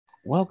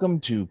Welcome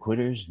to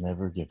Quitters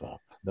Never Give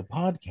Up, the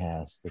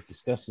podcast that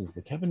discusses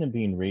the Kevin and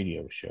Bean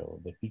radio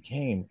show that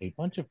became a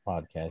bunch of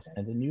podcasts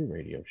and a new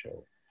radio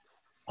show.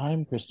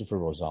 I'm Christopher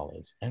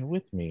Rosales, and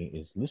with me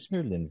is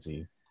listener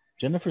Lindsay,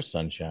 Jennifer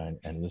Sunshine,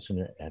 and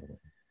listener Edwin.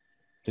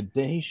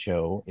 Today's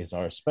show is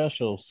our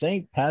special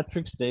St.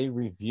 Patrick's Day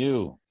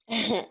review.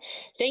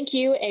 Thank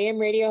you, AM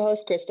radio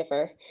host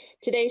Christopher.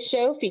 Today's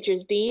show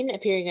features Bean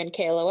appearing on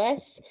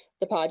KLOS,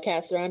 the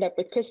podcast Roundup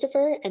with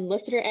Christopher, and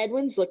listener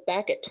Edwin's look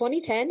back at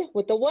 2010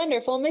 with the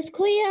wonderful Miss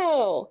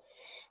Cleo.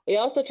 We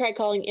also tried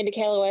calling into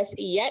KLOS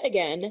yet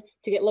again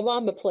to get La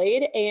Bamba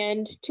played,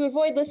 and to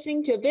avoid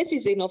listening to a busy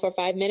signal for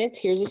 5 minutes,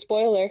 here's a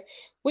spoiler.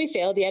 We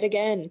failed yet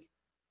again.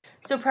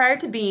 So prior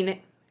to Bean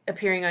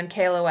appearing on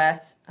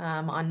KLOS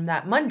on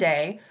that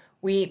Monday,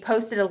 we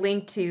posted a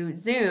link to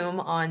Zoom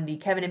on the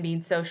Kevin and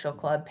Bean Social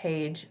Club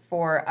page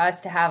for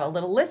us to have a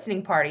little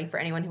listening party for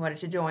anyone who wanted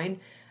to join.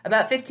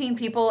 About 15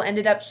 people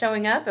ended up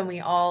showing up, and we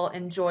all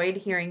enjoyed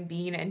hearing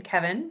Bean and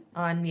Kevin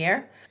on the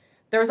air.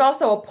 There was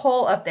also a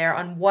poll up there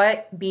on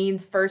what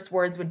Bean's first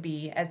words would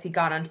be as he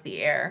got onto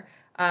the air.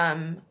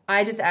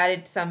 I just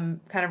added some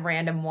kind of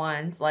random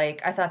ones,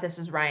 like, I thought this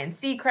was Ryan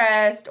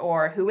Seacrest,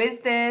 or who is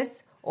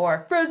this,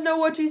 or Fresno,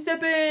 what you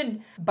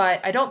sippin'? But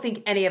I don't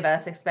think any of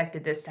us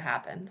expected this to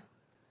happen.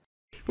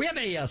 We have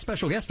a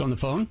special guest on the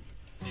phone.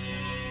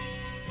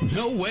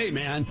 No way,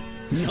 man.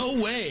 No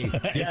way.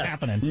 It's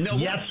happening. No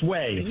yes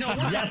way. No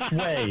yes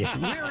way.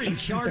 We're in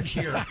charge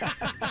here.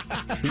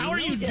 How are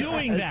you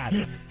doing that?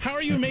 How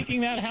are you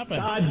making that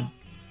happen?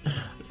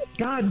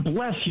 God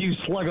bless you,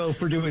 Sluggo,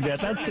 for doing that.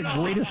 That's the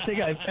greatest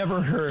thing I've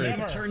ever heard.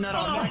 Yeah, turn that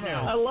off right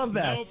now. I love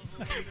that. Nope.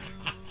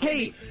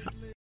 Hey,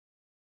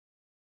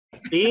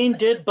 Bean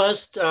did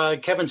bust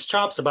Kevin's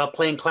chops about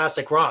playing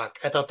classic rock.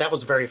 I thought that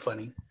was very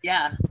funny.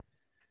 Yeah.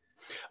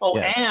 Oh,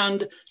 Yeah.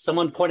 and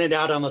someone pointed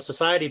out on the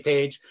society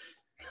page,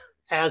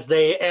 as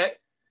they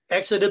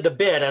exited the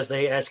bit,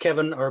 as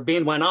Kevin or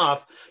Bean went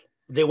off,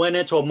 they went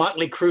into a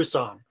Motley Crue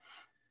song.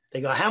 They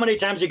go, how many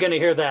times are you going to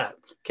hear that?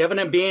 Kevin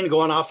and Bean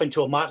going off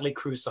into a Motley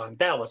Crue song.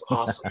 That was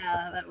awesome.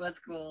 Yeah, that was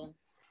cool.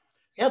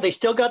 Yeah, they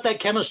still got that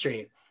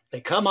chemistry. They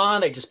come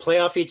on, they just play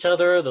off each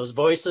other, those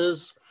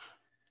voices.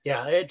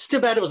 Yeah, it's too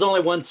bad it was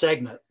only one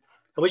segment.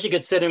 I wish you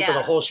could sit in for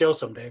the whole show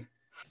someday.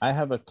 I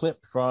have a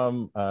clip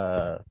from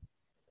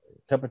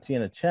Cup of Tea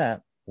in a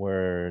Chat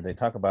where they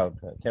talk about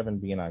Kevin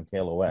being on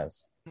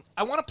KLOS.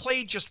 I want to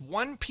play just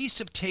one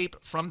piece of tape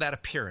from that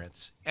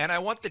appearance, and I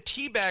want the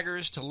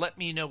teabaggers to let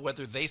me know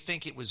whether they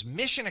think it was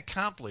mission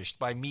accomplished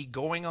by me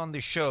going on the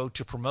show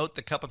to promote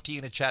the Cup of Tea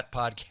in a Chat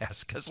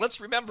podcast. Because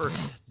let's remember,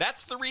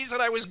 that's the reason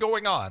I was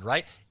going on,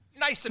 right?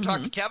 Nice to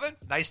talk to Kevin,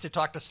 nice to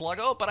talk to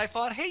Sluggo, but I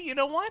thought, hey, you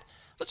know what?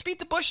 Let's beat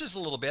the bushes a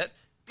little bit,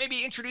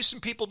 maybe introduce some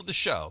people to the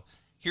show.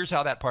 Here's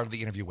how that part of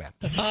the interview went.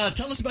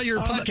 Tell us about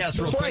your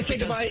podcast real quick,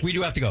 because we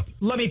do have to go.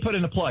 let me put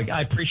in a plug. I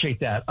appreciate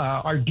that.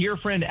 Our dear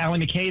friend, Allie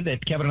McKay,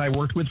 that Kevin and I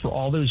worked with for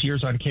all those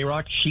years on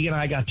K-Rock, she and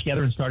I got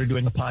together and started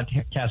doing a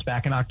podcast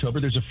back in October.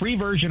 There's a free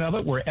version of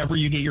it wherever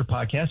you get your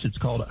podcast. It's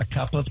called A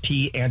Cup of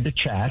Tea and a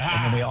Chat.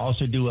 And then we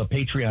also do a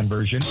Patreon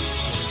version.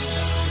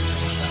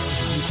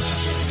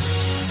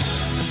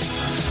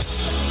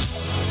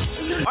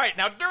 All right,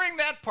 now during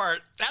that part,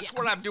 that's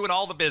when I'm doing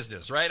all the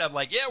business, right? I'm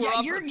like,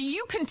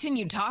 You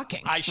continued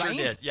talking. I sure right?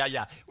 did.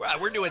 Yeah. Well,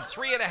 we're doing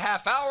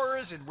 3.5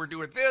 hours, and we're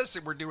doing this,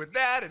 and we're doing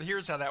that, and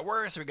here's how that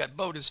works. We got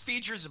bonus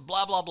features and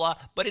blah, blah, blah.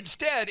 But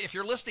instead, if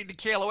you're listening to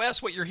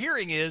KLOS, what you're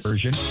hearing is...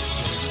 Version.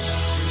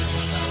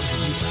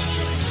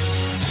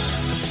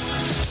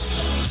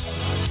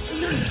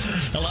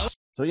 Hello?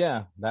 So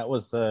yeah, that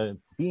was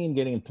Bean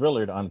getting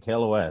thrillered on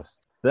KLOS.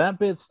 That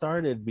bit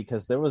started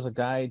because there was a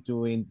guy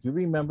doing, you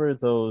remember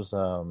those,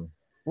 what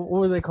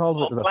were they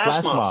called? The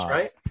flash mobs,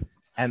 right?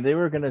 And they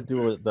were going to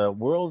do the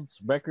world's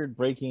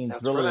record-breaking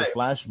Thriller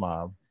flash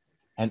mob.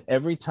 And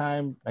every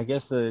time, I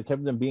guess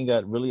Kevin and Bean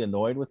got really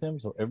annoyed with him.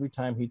 So every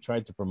time he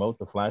tried to promote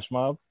the flash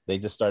mob, they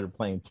just started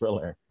playing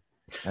Thriller.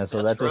 And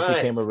so that just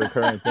became a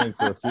recurring thing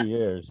for a few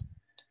years.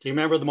 Do you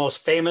remember the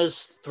most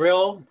famous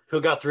thrill?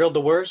 Who got thrilled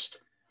the worst?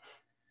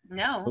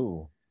 No.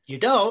 Ooh. You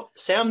don't?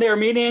 Sam the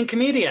Armenian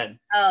comedian.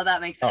 Oh,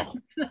 that makes sense.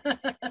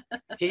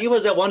 He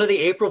was at one of the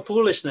April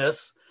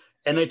Foolishness,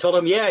 and they told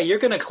him, yeah, you're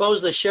going to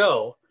close the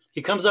show.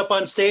 He comes up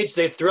on stage,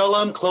 they thrill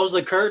him, close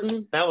the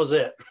curtain. That was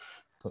it.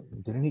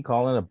 Didn't he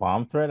call in a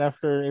bomb threat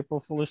after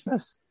April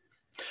Foolishness?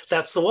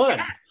 That's the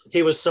one.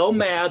 He was so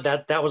mad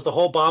that was the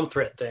whole bomb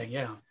threat thing,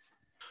 yeah.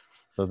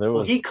 So there was.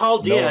 Well, he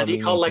called in, he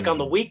called like on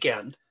the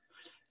weekend,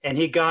 and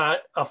he got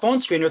a phone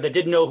screener that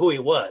didn't know who he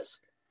was.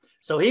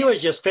 So he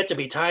was just fit to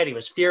be tied. He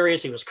was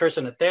furious. He was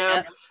cursing at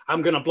them. Yeah.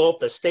 I'm going to blow up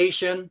the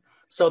station.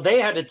 So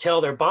they had to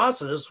tell their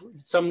bosses,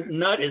 some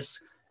nut is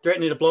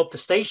threatening to blow up the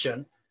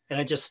station. And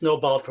it just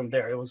snowballed from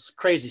there. It was a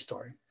crazy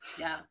story.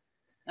 Yeah.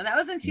 And that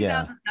was in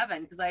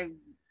 2007 because I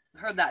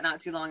heard that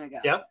not too long ago.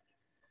 Yep.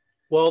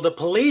 Well, the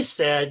police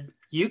said,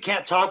 you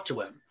can't talk to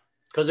him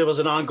because it was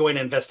an ongoing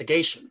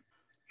investigation.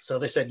 So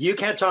they said, you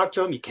can't talk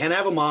to him. You can't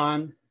have him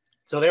on.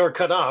 So they were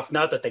cut off.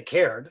 Not that they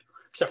cared,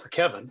 except for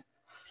Kevin.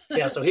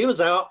 Yeah, so he was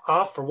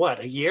off for what,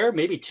 a year,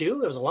 maybe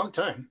 2? It was a long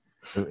time.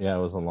 Yeah,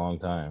 it was a long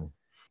time.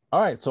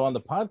 All right, so on the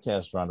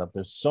podcast roundup,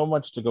 there's so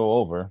much to go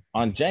over.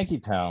 On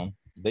Jankytown,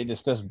 they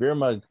discussed Beer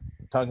Mug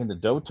talking to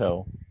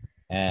Doto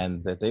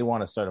and that they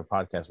want to start a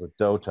podcast with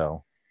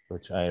Doto,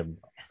 which I am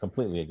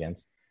completely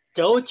against.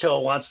 Doto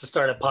wants to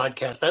start a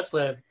podcast. That's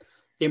the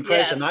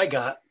impression I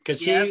got,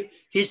 because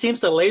he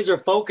seems to laser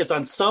focus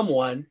on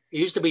someone.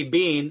 It used to be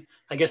Bean.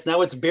 I guess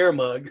now it's Beer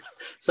Mug.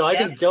 So I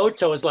think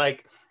Doto is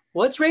like,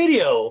 what's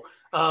radio?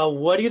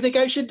 What do you think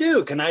I should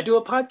do? Can I do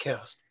a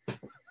podcast?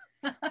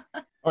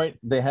 All right,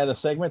 they had a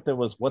segment that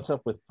was What's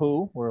Up with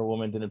Pooh, where a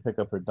woman didn't pick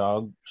up her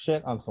dog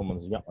shit on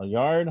someone's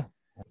yard.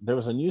 There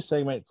was a new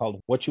segment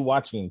called What You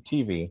Watching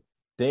TV.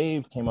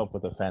 Dave came up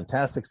with a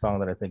fantastic song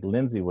that I think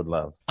Lindsay would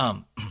love.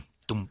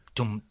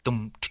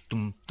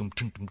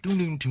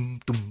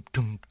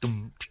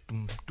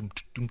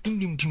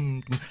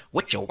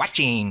 What you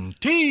watching?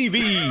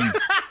 TV.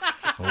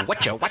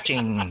 What you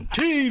watching?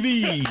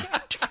 TV.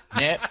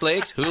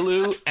 Netflix,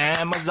 Hulu,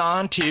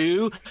 Amazon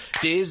 2,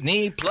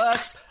 Disney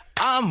Plus.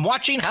 I'm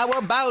watching. How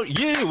about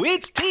you?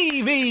 It's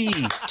TV.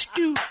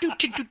 TV,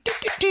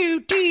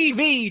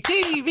 TV,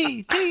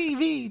 TV,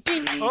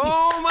 TV.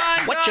 Oh my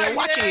God! What you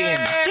watching?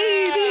 Yeah.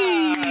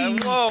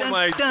 TV. Oh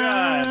my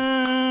God!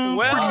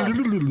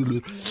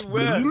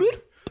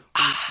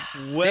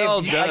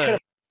 Well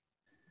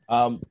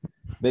done.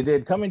 They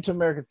did Coming to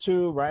America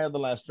 2, Raya the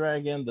Last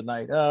Dragon, The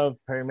Night of,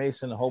 Perry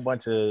Mason, a whole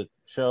bunch of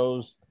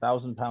shows,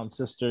 1,000-Pound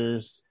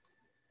Sisters.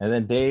 And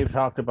then Dave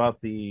talked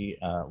about the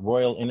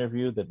royal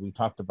interview that we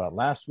talked about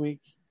last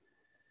week.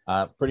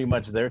 Pretty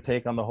much their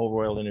take on the whole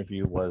royal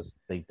interview was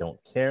they don't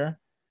care.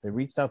 They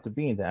reached out to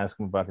Bean to ask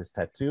him about his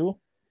tattoo,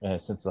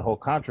 since the whole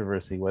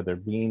controversy, whether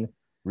Bean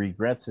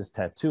regrets his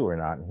tattoo or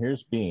not. And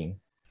here's Bean.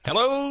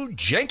 Hello,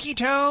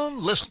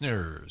 Jankytown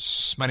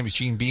listeners. My name is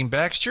Gene Bean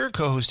Baxter,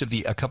 co-host of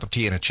the A Cup of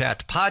Tea and a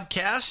Chat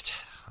podcast.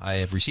 I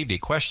have received a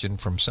question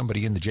from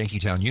somebody in the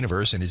Jankytown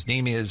universe, and his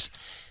name is,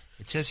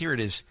 it says here it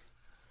is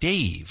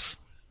Dave.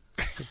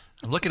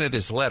 I'm looking at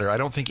his letter. I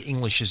don't think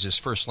English is his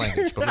first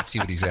language, but let's see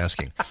what he's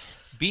asking.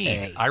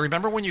 Bean, I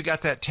remember when you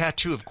got that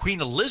tattoo of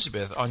Queen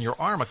Elizabeth on your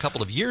arm a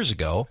couple of years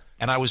ago,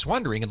 and I was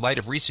wondering, in light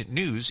of recent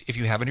news, if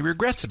you have any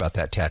regrets about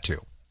that tattoo.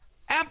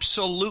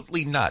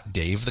 Absolutely not,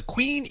 Dave. The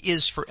Queen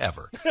is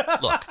forever.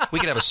 Look, we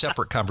could have a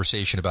separate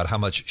conversation about how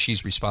much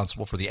she's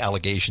responsible for the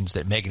allegations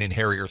that Meghan and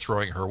Harry are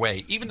throwing her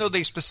way, even though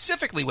they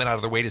specifically went out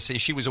of their way to say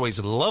she was always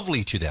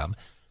lovely to them.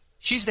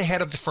 She's the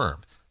head of the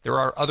firm. There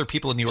are other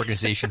people in the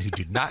organization who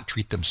did not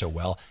treat them so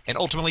well. And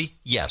ultimately,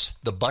 yes,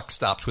 the buck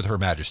stops with Her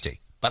Majesty.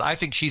 But I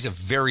think she's a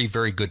very,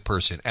 very good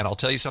person. And I'll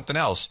tell you something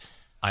else.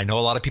 I know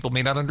a lot of people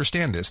may not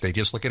understand this. They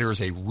just look at her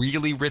as a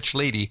really rich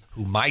lady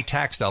who my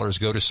tax dollars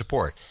go to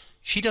support.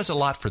 She does a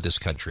lot for this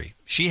country.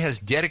 She has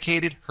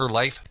dedicated her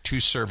life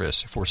to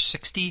service for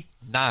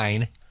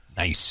 69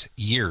 nice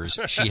years.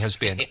 She has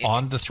been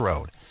on the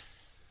throne.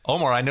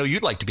 Omar, I know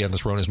you'd like to be on the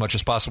throne as much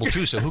as possible,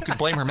 too, so who can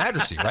blame Her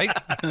Majesty, right?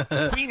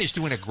 The Queen is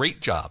doing a great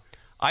job.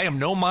 I am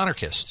no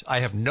monarchist. I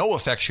have no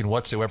affection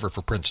whatsoever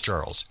for Prince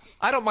Charles.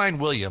 I don't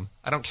mind William.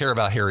 I don't care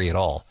about Harry at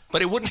all.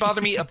 But it wouldn't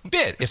bother me a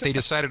bit if they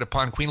decided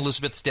upon Queen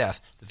Elizabeth's death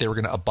that they were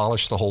going to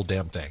abolish the whole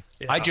damn thing.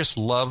 Yeah. I just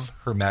love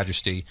Her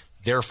Majesty.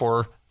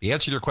 Therefore, the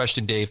answer to your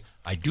question, Dave,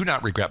 I do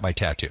not regret my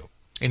tattoo.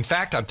 In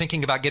fact, I'm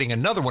thinking about getting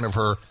another one of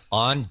her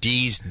on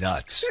D's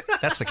nuts.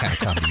 That's the kind of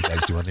comedy you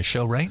guys do on this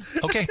show, right?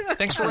 Okay,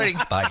 thanks for writing.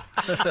 Bye.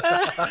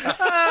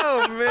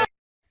 Oh, man.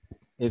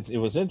 It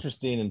was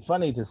interesting and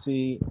funny to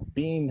see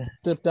Bean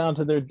step down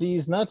to their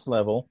D's nuts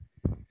level.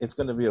 It's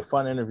going to be a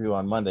fun interview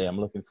on Monday. I'm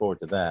looking forward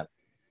to that.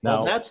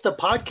 Now, that's the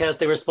podcast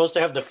they were supposed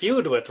to have the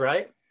feud with,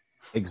 right?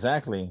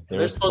 Exactly.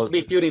 They're supposed to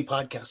be feuding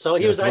podcasts. So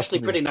he was actually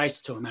pretty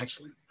nice to him,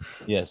 actually.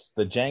 Yes,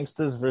 the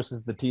Janksters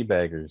versus the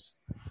Teabaggers.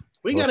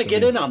 We got to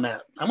get in on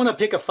that. I'm going to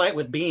pick a fight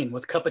with Bean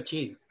with Cup of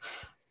Tea.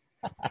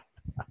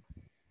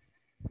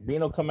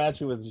 Bean will come at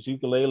you with his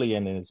ukulele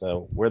and his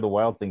Where the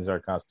Wild Things Are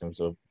costume.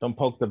 So don't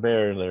poke the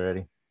bear,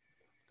 Larry.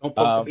 Don't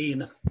poke the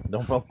bean.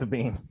 Don't poke the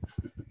bean.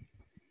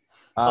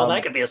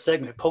 That could be a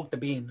segment, Poke the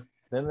Bean.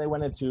 Then they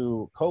went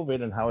into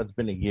COVID and how it's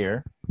been a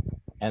year.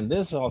 And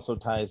this also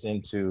ties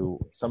into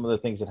some of the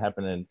things that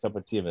happened in Cup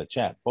of Tea in the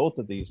Chat. Both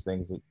of these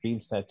things, the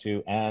Bean's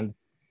tattoo and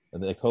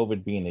the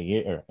COVID being a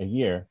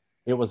year,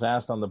 it was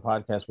asked on the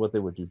podcast what they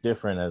would do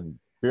different. And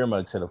Beer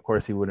Mug said, of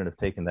course, he wouldn't have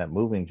taken that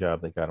moving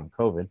job that got him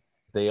COVID.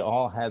 They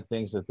all had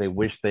things that they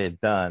wished they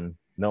had done,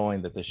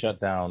 knowing that the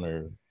shutdown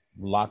or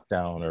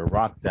lockdown or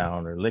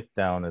rockdown or lick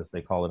down, as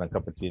they call it on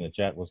Cup of Tea in the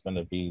Chat, was going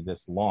to be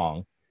this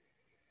long.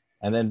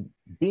 And then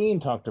Bean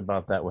talked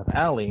about that with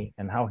Allie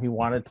and how he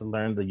wanted to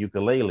learn the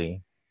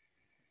ukulele,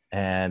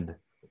 and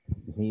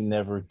he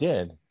never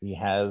did. He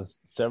has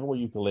several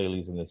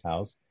ukuleles in his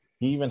house.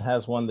 He even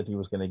has one that he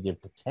was going to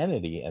give to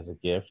Kennedy as a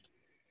gift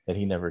that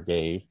he never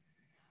gave.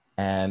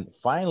 And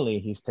finally,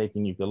 he's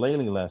taking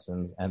ukulele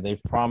lessons, and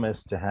they've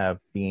promised to have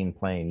Bean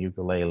playing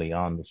ukulele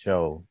on the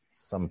show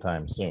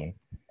sometime soon.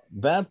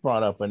 That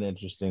brought up an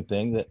interesting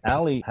thing, that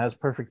Allie has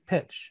perfect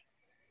pitch.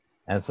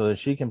 And so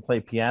she can play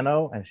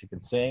piano and she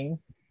can sing.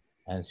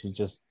 and she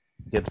just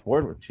gets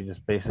bored with it. She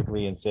just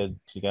basically said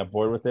she got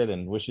bored with it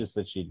and wishes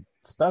that she'd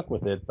stuck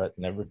with it, but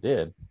never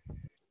did.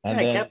 And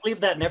I can't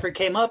believe that never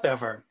came up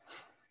ever.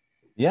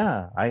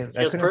 Yeah, I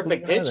just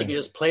perfect pitch. Either. You can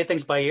just play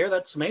things by ear.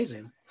 That's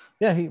amazing.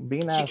 Yeah,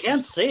 Bean asked. She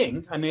can't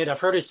sing. I mean,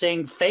 I've heard her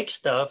sing fake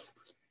stuff.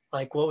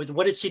 Like what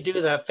did she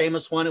do? That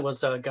famous one? It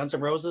was Guns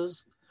N'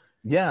 Roses.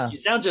 Yeah, she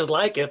sounds just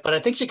like it, but I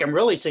think she can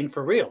really sing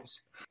for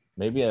reals.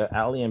 Maybe a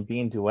Allie and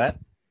Bean duet.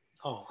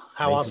 Oh,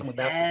 how awesome would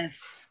that be?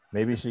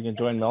 Maybe she can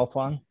join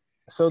Melfon.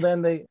 So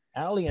then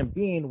Allie and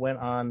Bean went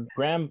on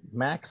Graham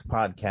Mack's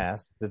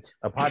podcast. That's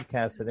a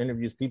podcast that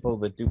interviews people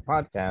that do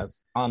podcasts.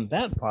 On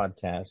that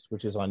podcast,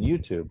 which is on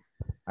YouTube,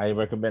 I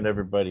recommend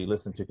everybody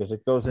listen to because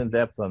it goes in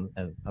depth on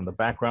the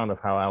background of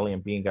how Allie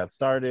and Bean got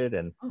started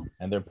and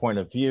their point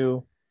of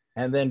view.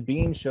 And then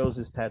Bean shows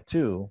his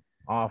tattoo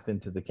off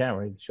into the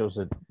camera. He shows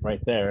it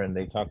right there, and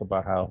they talk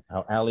about how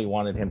Allie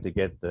wanted him to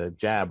get the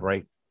jab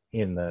right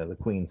in the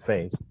Queen's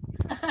face.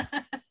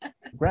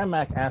 Graham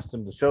Mack asked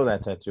him to show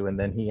that tattoo, and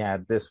then he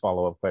had this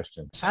follow-up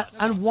question.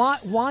 And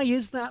why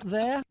is that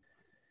there?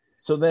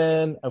 So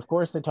then, of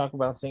course, they talk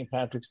about St.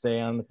 Patrick's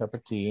Day on the Cup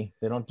of Tea.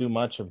 They don't do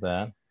much of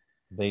that.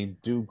 They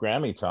do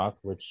Grammy talk,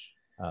 which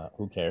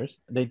who cares?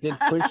 They did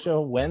Quiz Show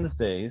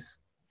Wednesdays.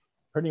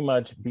 Pretty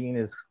much Bean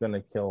is going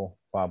to kill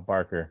Bob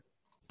Barker.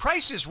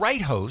 Price is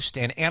Right host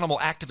and animal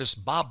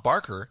activist Bob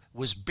Barker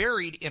was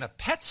buried in a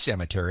pet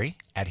cemetery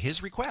at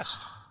his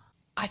request.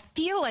 I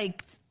feel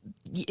like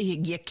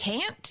you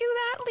can't do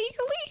that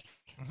legally.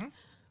 Mm-hmm.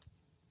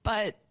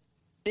 But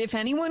if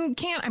anyone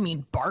can't, I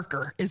mean,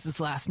 Barker is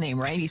his last name,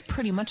 right? He's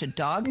pretty much a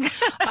dog.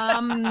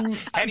 And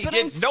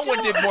no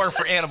one did more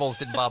for animals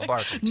than Bob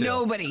Barker, too.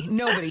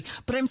 Nobody.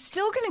 But I'm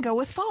still going to go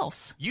with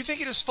false. You think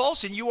it is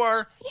false, and you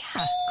are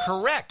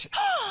correct.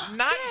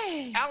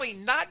 Allie,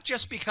 not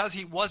just because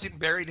he wasn't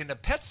buried in a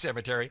pet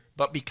cemetery,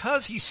 but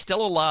because he's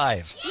still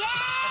alive. Yeah!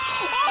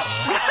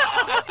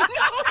 Oh, no,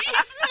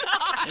 he's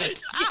not.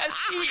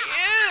 Yes, he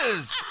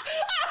is.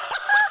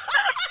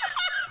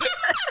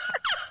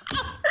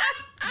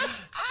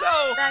 So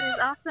that is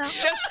awesome.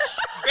 Just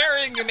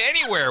burying him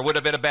anywhere would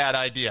have been a bad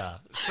idea.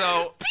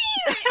 So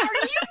Bean, are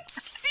you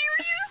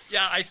serious?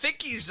 Yeah, I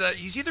think he's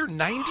either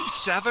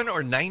 97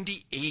 or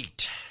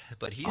 98,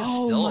 but he is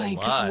still alive.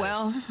 God.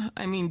 Well,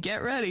 I mean,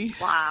 get ready.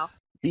 Wow.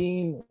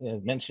 Bean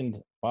mentioned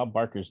Bob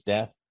Barker's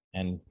death,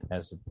 and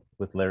as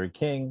with Larry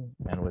King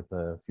and with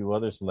a few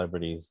other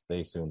celebrities,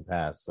 they soon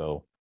passed.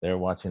 So they're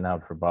watching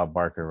out for Bob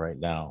Barker right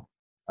now.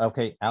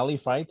 Okay, Allie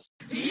fights.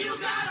 You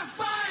gotta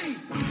fight!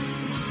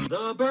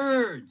 The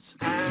birds.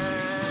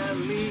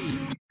 Allie.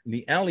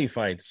 The Allie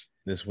fights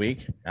this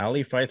week.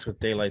 Allie fights with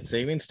daylight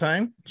savings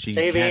time.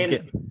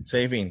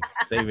 Saving.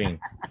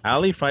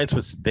 Allie fights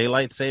with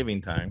daylight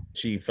saving time.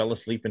 She fell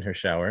asleep in her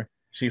shower.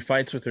 She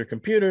fights with her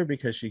computer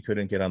because she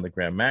couldn't get on the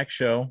Graham Mack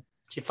show.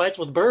 She fights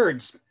with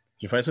birds.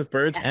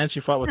 And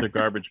she fought with her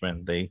garbage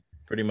men. They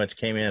pretty much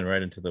came in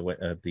right into the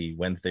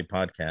Wednesday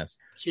podcast.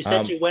 She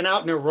said she went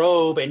out in her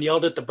robe and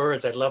yelled at the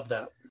birds. I love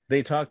that.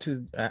 They talked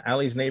to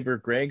Allie's neighbor,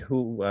 Greg,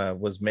 who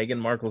was Meghan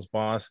Markle's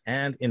boss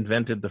and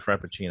invented the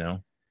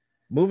Frappuccino.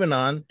 Moving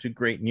on to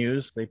great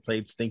news. They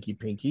played Stinky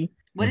Pinky.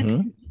 What is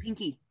Stinky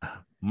Pinky?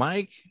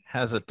 Mike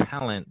has a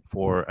talent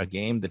for a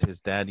game that his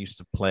dad used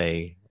to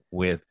play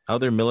with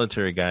other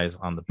military guys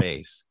on the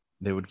base.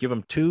 They would give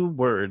him two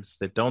words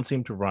that don't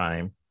seem to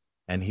rhyme,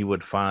 and he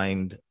would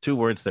find two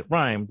words that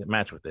rhyme that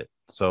match with it.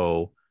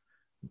 So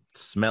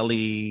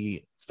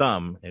smelly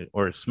thumb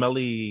or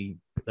smelly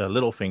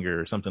little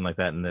finger or something like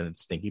that, and then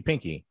it's Stinky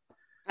Pinky.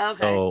 Okay.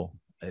 So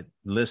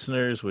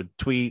listeners would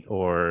tweet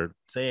or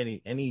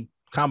say any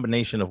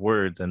combination of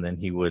words, and then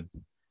he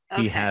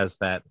has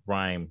that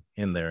rhyme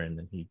in there, and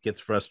then he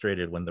gets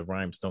frustrated when the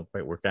rhymes don't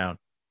quite work out.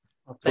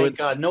 Well, thank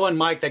God. Knowing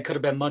Mike, that could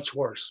have been much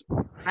worse.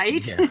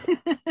 Right? Yeah.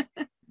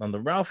 On the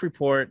Ralph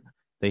Report,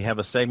 they have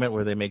a segment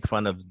where they make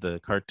fun of the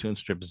cartoon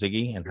strip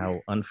Ziggy and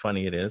how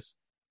unfunny it is.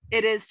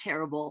 It is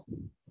terrible.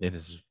 It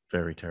is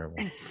very terrible.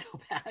 It's so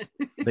bad.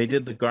 They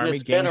did the Garmy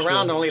It's game been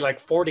around show. only like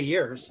 40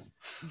 years.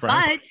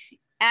 Right. But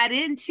add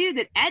in, too,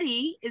 that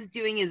Eddie is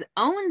doing his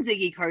own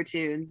Ziggy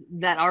cartoons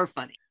that are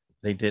funny.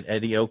 They did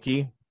Eddie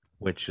Oki,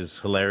 which is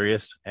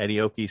hilarious.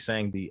 Eddie Oki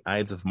sang the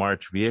Ides of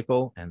March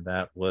vehicle, and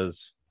that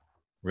was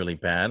really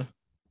bad.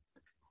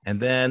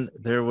 And then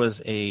there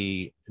was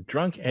a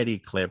drunk Eddie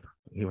clip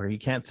where he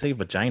can't say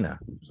vagina.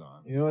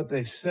 You know what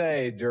they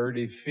say,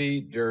 dirty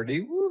feet,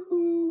 dirty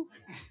woohoo.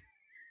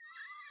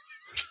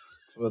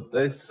 That's what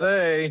they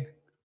say.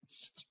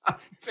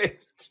 Stop it.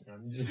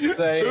 I'm just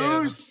saying.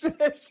 Who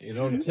says? You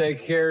don't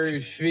take care of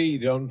your feet,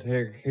 you don't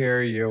take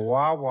care of your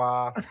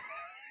wah-wah.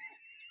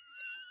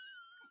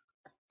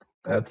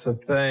 That's a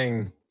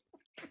thing.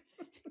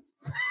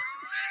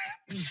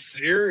 I'm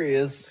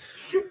serious.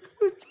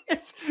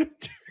 It's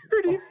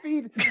dirty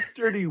feet,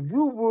 dirty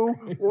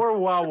woo-woo, or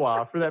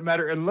wah-wah, for that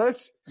matter,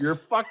 unless you're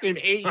fucking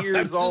 8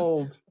 years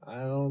old. I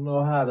don't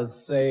know how to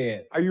say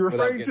it. Are you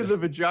referring to the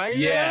vagina?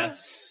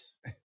 Yes.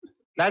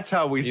 That's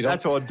how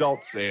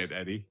adults say it,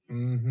 Eddie.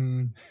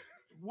 Mm-hmm.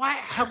 Why?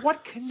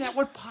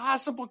 What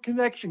possible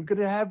connection could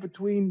it have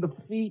between the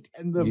feet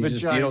and the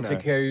vagina? You don't take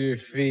care of your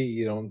feet.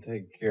 You don't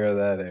take care of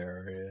that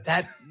area.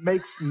 That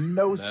makes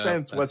no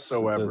sense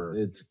whatsoever.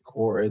 It's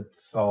core.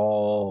 It's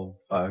all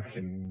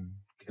fucking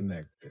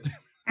connected.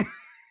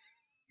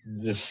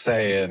 Just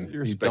saying.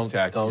 You're you don't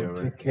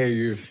spectacular. take care of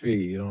your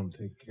feet. You don't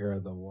take care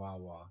of the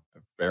wawa.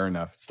 Fair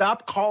enough.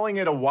 Stop calling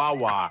it a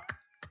wawa.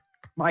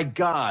 My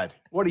God,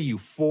 what are you,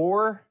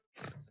 4?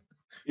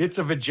 It's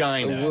a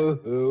vagina. A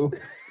woohoo.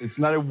 It's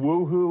not a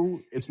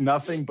woohoo. It's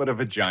nothing but a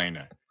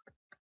vagina.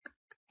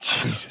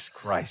 Jesus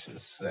Christ.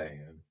 Just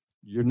saying.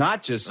 You're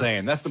not just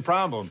saying. That's the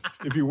problem.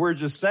 If you were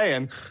just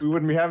saying, we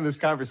wouldn't be having this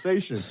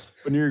conversation.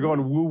 But you're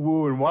going woo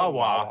woo and wah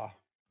wah.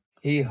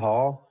 Hee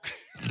haw.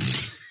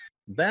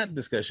 That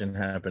discussion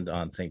happened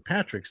on St.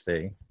 Patrick's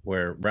Day,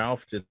 where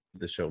Ralph did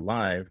the show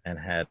live and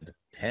had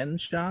 10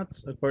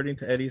 shots, according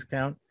to Eddie's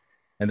count.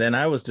 And then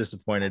I was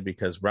disappointed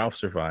because Ralph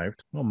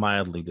survived. Well,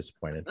 mildly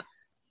disappointed.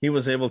 He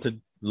was able to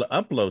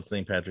upload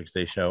St. Patrick's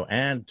Day show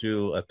and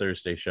do a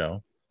Thursday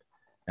show.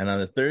 And on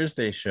the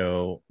Thursday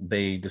show,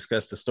 they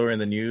discussed a story in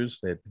the news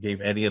that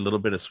gave Eddie a little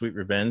bit of sweet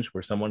revenge,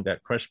 where someone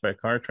got crushed by a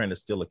car trying to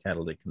steal a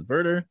catalytic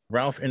converter.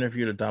 Ralph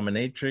interviewed a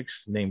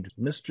dominatrix named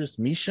Mistress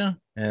Misha.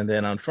 And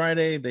then on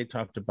Friday, they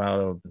talked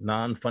about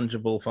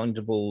non-fungible,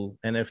 fungible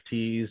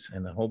NFTs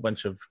and a whole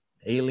bunch of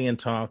alien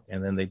talk.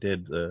 And then they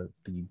did the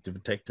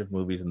detective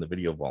movies in the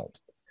video vault.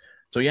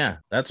 So yeah,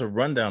 that's a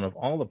rundown of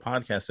all the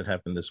podcasts that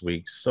happened this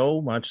week. So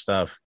much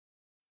stuff.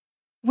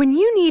 When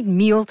you need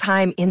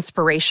mealtime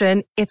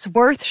inspiration, it's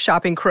worth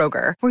shopping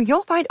Kroger, where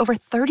you'll find over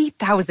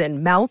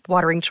 30,000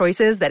 mouth-watering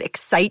choices that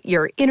excite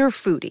your inner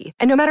foodie.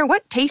 And no matter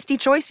what tasty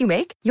choice you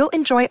make, you'll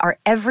enjoy our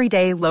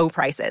everyday low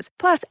prices,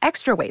 plus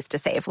extra ways to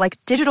save, like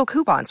digital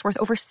coupons worth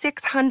over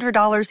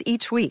 $600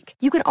 each week.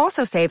 You can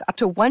also save up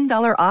to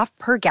 $1 off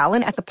per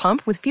gallon at the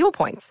pump with fuel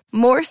points.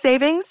 More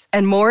savings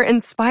and more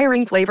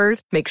inspiring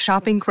flavors make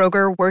shopping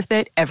Kroger worth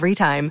it every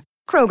time.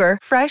 Kroger,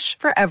 fresh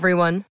for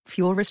everyone.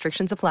 Fuel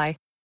restrictions apply.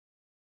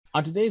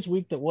 On today's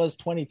week that was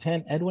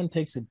 2010, Edwin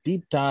takes a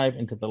deep dive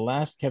into the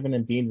last Kevin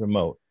and Bean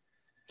remote.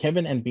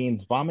 Kevin and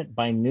Bean's Vomit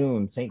by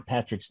Noon, St.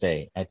 Patrick's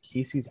Day at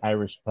Casey's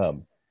Irish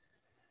Pub.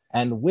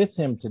 And with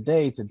him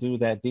today to do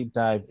that deep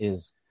dive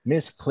is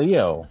Miss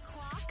Cleo.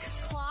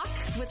 Clock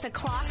with the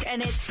clock,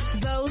 and it's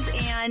those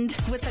and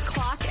with the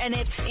clock, and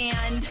it's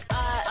and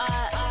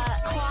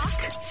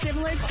clock,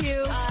 similar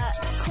to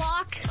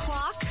clock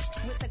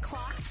with the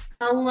clock.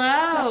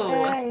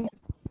 Hello. Hi.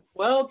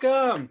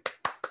 Welcome.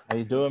 How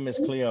you doing, Miss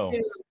Cleo?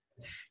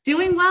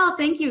 Doing well,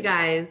 thank you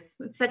guys.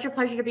 It's such a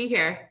pleasure to be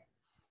here.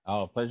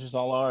 Oh, pleasure's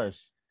all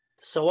ours.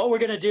 So what we're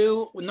going to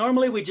do,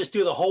 normally we just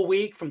do the whole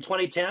week from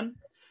 2010,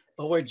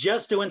 but we're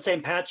just doing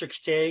St.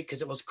 Patrick's Day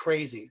because it was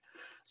crazy.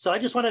 So I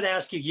just wanted to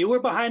ask you, you were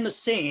behind the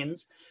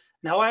scenes.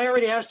 Now, I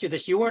already asked you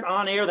this. You weren't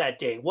on air that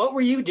day. What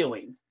were you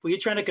doing? Were you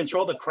trying to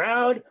control the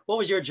crowd? What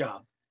was your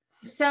job?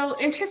 So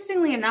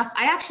interestingly enough,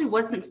 I actually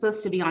wasn't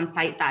supposed to be on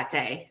site that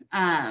day.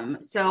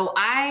 So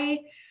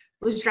I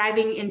was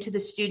driving into the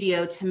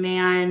studio to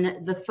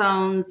man the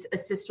phones,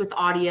 assist with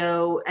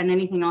audio, and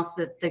anything else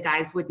that the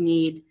guys would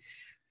need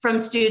from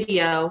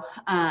studio.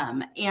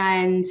 I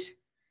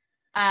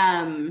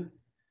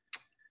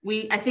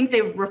think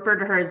they refer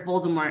to her as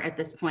Voldemort at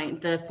this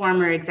point, the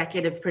former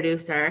executive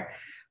producer,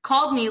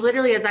 called me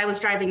literally as I was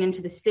driving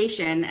into the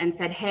station and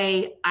said,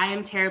 "Hey, I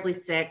am terribly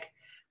sick.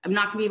 I'm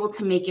not gonna be able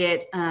to make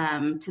it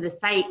to the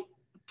site,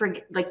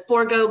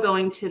 forego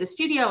going to the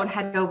studio and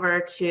head over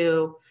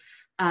to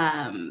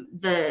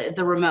the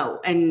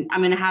remote, and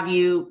I'm going to have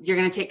you're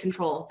going to take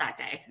control that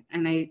day."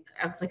 And I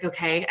was like,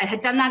 okay. I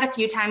had done that a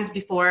few times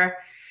before,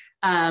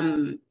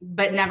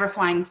 but never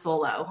flying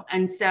solo.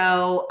 And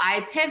so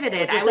I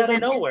pivoted. I was out of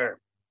nowhere.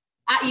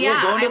 You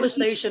were going to the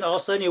station, all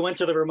of a sudden you went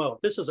to the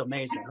remote. This is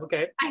amazing.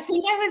 Okay. I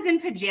think I was in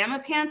pajama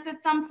pants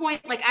at some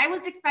point. Like I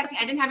was expecting,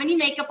 I didn't have any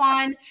makeup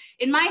on.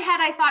 In my head,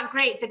 I thought,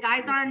 great, the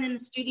guys aren't in the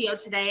studio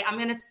today. I'm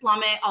going to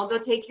slum it. I'll go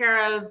take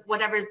care of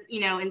whatever's,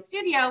 in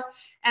studio,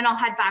 and I'll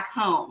head back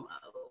home.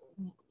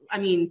 I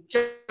mean,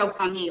 jokes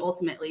on me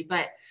ultimately.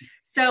 But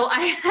so I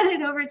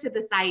headed over to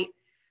the site.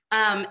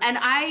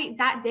 And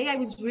that day I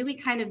was really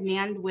kind of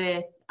manned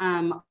with,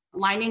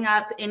 lining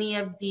up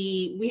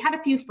we had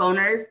a few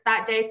phoners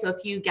that day, so a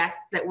few guests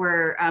that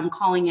were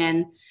calling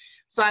in.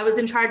 So I was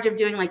in charge of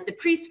doing like the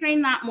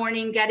pre-screen that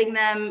morning, getting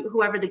them,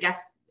 whoever the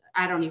guests,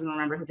 I don't even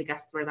remember who the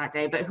guests were that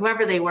day, but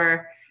whoever they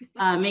were,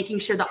 making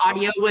sure the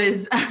audio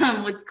was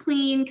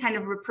clean, kind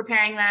of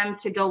preparing them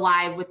to go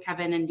live with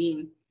Kevin and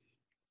Bean.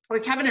 Or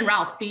Kevin and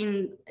Ralph.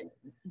 Bean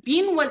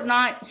was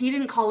not, he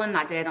didn't call in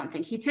that day, I don't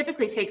think. He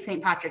typically takes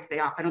St. Patrick's Day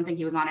off. I don't think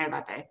he was on air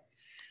that day.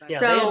 Yeah,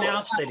 so, they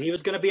announced that he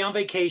was going to be on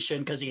vacation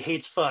because he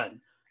hates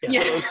fun.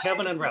 Yeah, so it was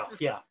Kevin and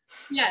Ralph, yeah.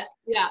 Yes,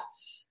 yeah.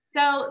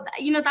 So,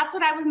 that's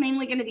what I was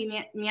mainly going to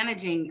be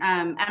managing,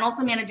 and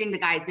also managing the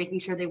guys, making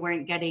sure they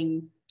weren't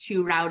getting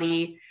too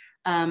rowdy,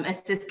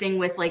 assisting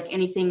with like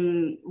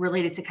anything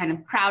related to kind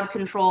of crowd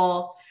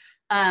control.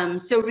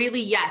 So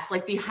really, yes,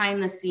 like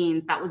behind the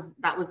scenes, that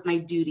was my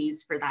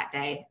duties for that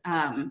day.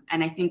 And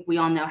I think we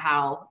all know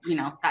how,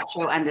 that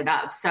show ended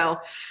up. So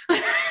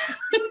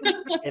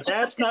And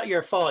that's not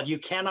your fault. You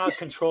cannot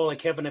control a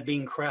Kevin and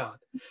Bean crowd.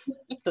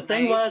 The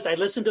thing was, I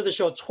listened to the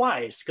show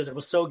twice because it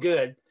was so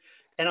good.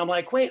 And I'm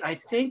like, wait, I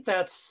think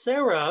that's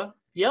Sarah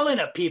yelling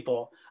at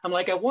people. I'm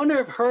like, I wonder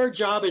if her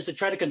job is to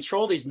try to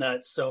control these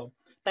nuts. So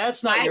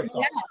that's not your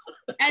fault.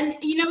 Yeah. And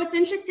it's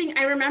interesting.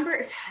 I remember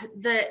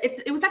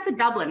it was at the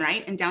Dublin,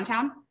 right? In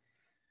downtown?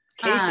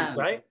 Casey's,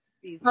 right?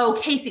 Oh,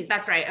 Casey's.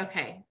 That's right.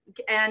 Okay.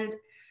 And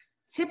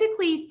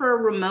typically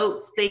for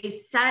remotes,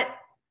 they set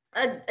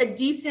a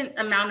decent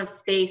amount of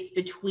space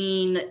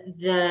between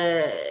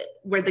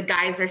where the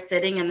guys are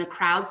sitting and the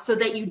crowd so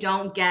that you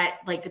don't get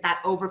like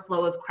that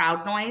overflow of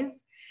crowd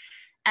noise.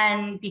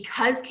 And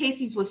because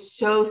Casey's was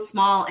so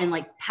small and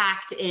like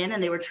packed in,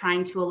 and they were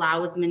trying to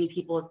allow as many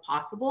people as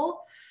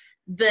possible,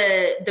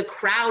 the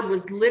crowd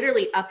was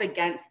literally up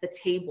against the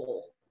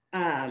table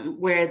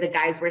where the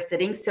guys were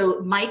sitting.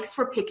 So mics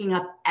were picking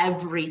up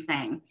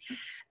everything.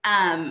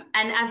 And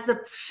as the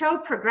show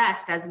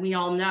progressed, as we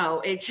all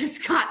know, it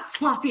just got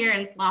sloppier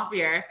and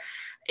sloppier.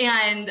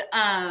 And,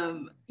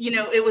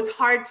 it was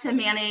hard to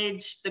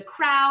manage the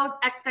crowd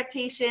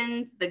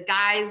expectations. The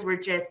guys were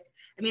just,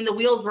 the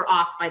wheels were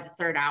off by the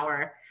third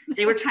hour.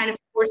 They were trying to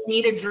force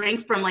me to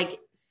drink from like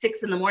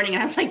 6 a.m. And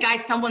I was like,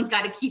 guys, someone's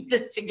got to keep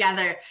this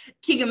together.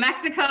 King of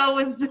Mexico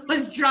was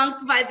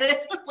drunk by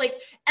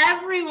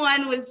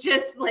everyone was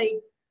just like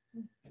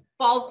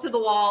balls to the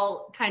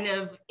wall kind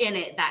of in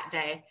it that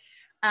day.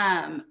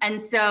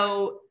 And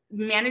so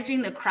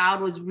managing the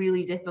crowd was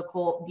really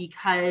difficult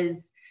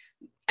because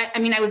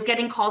I was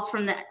getting calls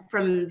from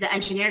the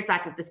engineers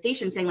back at the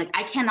station saying like,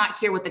 I cannot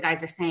hear what the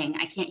guys are saying.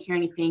 I can't hear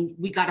anything.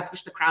 We got to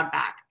push the crowd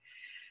back.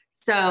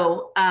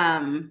 So,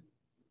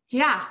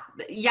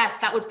 yes,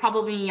 that was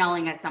probably me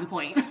yelling at some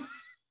point.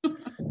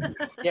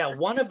 Yeah.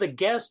 One of the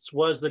guests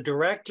was the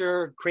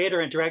creator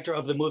and director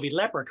of the movie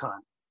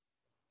Leprechaun.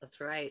 That's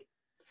right.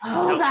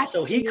 Oh,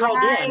 so he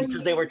called in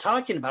because they were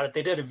talking about it.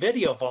 They did a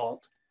video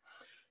vault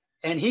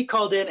and he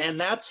called in, and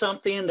that's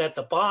something that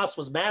the boss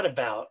was mad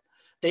about.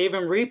 They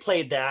even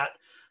replayed that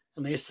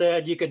and they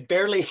said you could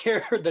barely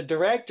hear the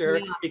director.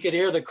 Yeah. You could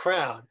hear the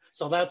crowd.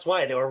 So that's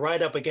why they were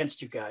right up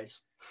against you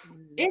guys.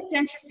 It's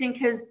interesting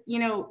because,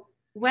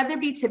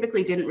 Weatherby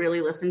typically didn't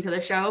really listen to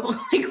the show.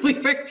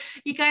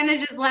 He kind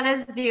of just let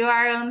us do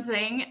our own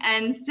thing.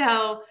 And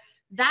so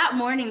that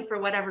morning, for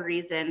whatever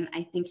reason,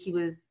 I think he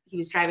was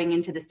driving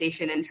into the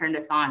station and turned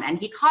us on, and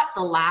he caught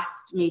the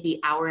last maybe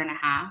hour and a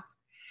half.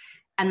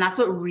 And that's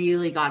what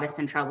really got us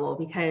in trouble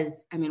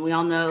because, we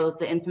all know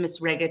the infamous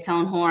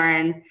reggaeton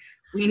horn.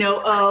 We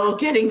know,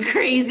 getting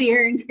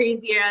crazier and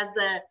crazier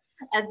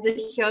as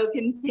the show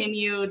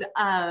continued.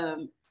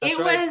 That's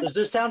right. Does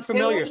this sound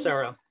familiar,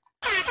 Sarah?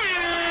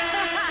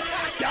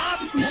 Stop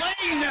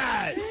playing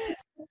that!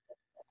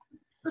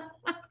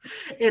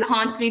 It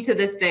haunts me to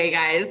this day,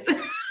 guys.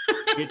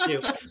 Me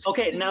too.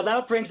 Okay, now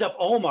that brings up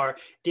Omar.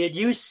 Did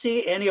you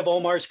see any of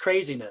Omar's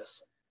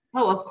craziness?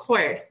 Oh, of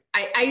course.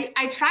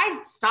 I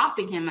tried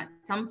stopping him at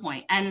some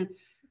point, and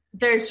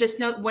there's just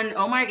when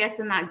Omar gets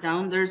in that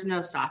zone, there's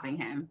no stopping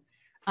him.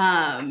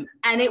 And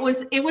it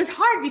was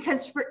hard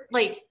because for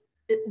like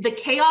the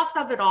chaos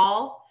of it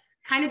all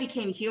kind of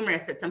became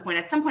humorous at some point.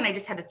 At some point, I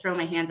just had to throw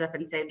my hands up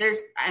and say,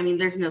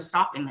 there's no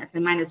stopping this. I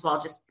might as well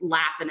just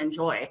laugh and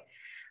enjoy.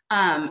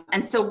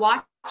 And so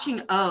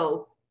watching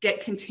O get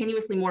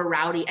continuously more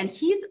rowdy, and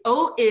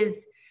O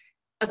is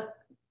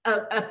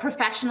a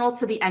professional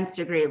to the nth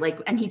degree,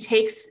 and he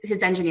takes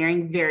his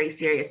engineering very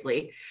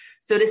seriously.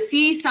 So to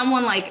see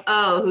someone like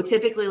O, who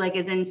typically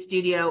is in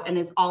studio and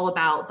is all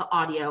about the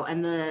audio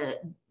and the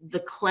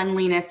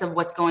cleanliness of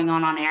what's going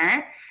on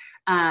air,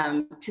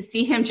 to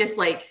see him just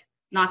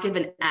not give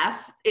an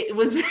F, it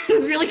was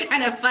really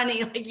kind of funny.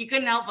 You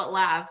couldn't help but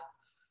laugh.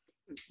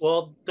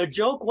 Well, the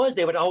joke was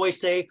they would always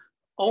say,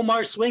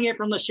 Omar, swing it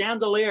from the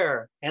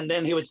chandelier. And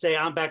then he would say,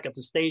 I'm back at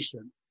the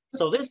station.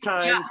 So this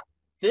time,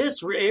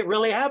 it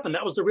really happened.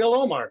 That was the real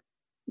Omar.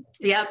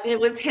 Yep, it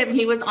was him.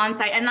 He was on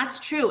site. And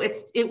that's true.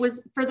 It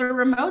was for the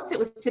remotes, it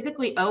was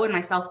typically O and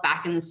myself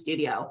back in the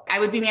studio. I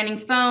would be manning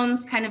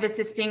phones, kind of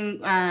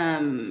assisting,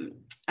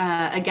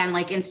 again,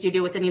 in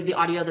studio with any of the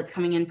audio that's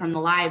coming in from the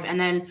live. And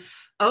then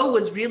O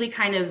was really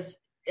kind of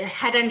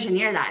head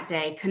engineer that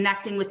day,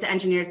 connecting with the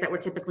engineers that were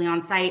typically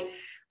on site.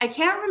 I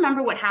can't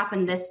remember what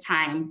happened this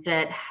time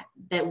what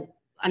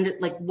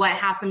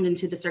happened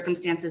into the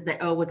circumstances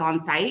that O was on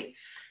site.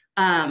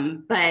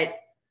 But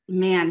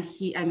man,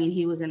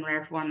 he was in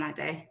rare form that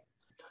day.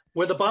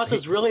 Were the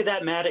bosses really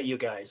that mad at you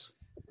guys?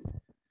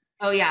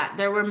 Oh yeah,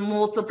 there were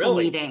multiple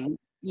meetings.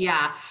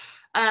 Yeah.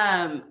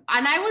 And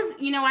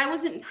I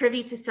wasn't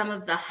privy to some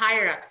of the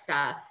higher up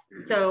stuff.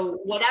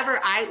 So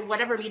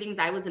whatever meetings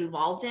I was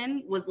involved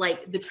in was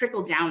the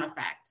trickle down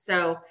effect.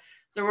 So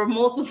there were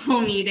multiple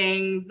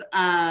meetings.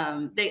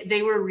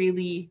 They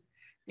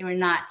were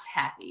not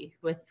happy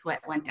with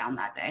what went down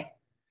that day.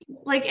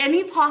 Like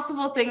any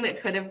possible thing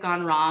that could have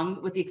gone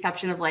wrong, with the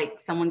exception of like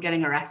someone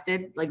getting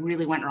arrested, like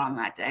really went wrong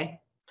that day.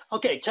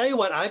 Okay, tell you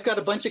what, I've got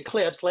a bunch of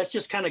clips. Let's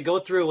just kind of go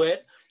through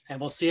it and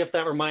we'll see if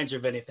that reminds you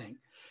of anything.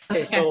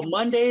 Okay, so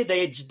Monday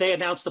they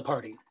announced the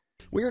party.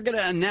 We are going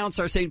to announce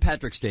our St.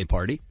 Patrick's Day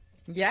party.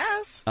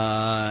 Yes.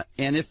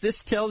 And if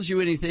this tells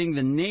you anything,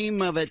 the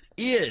name of it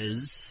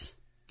is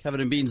Kevin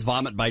and Bean's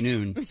Vomit by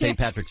Noon St.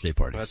 Patrick's Day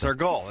party. That's our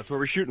goal. That's what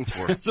we're shooting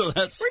for.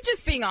 We're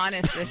just being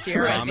honest this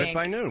year, I Vomit think.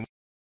 by Noon.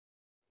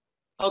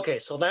 Okay,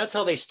 so that's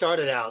how they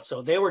started out.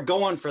 So they were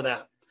going for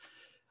that.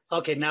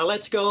 Okay, now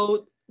let's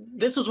go.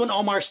 This is when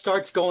Omar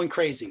starts going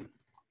crazy.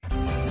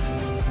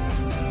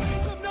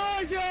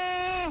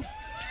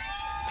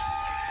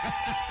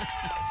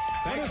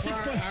 Thanks for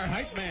our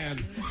hype man.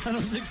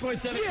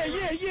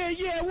 106.7.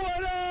 Yeah.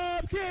 What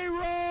up,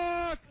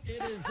 K-Rock?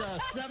 It is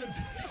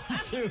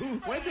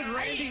 7:52. When did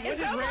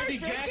Randy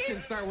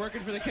Jackson start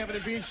working for the Kevin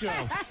and Bean show?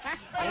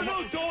 I don't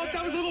know, dog.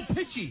 That was a little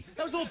pitchy.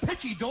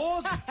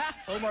 Dog.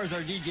 Omar's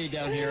our DJ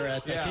down here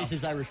at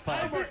Casey's Irish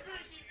Pub.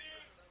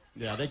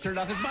 Yeah, they turned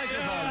off his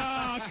microphone.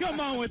 Oh, come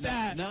on with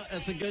that. No,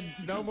 that's a good...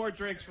 No more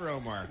drinks for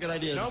Omar. That's a good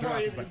idea. No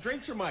more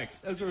drinks or mics.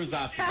 Those are his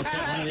options.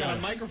 He's got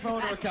a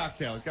microphone or a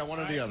cocktail. He's got one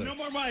or the other. No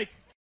more mic.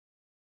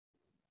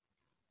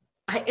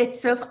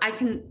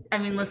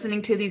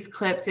 Listening to these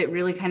clips, it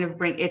really kind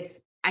of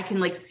I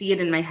can like see it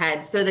in my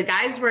head. So the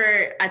guys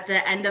were at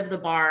the end of the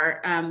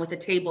bar with a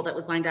table that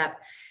was lined up,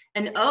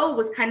 and O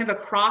was kind of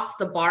across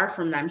the bar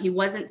from them. He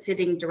wasn't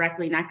sitting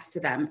directly next to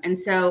them. And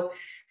so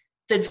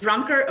the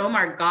drunker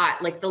Omar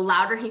got, like the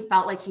louder he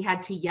felt like he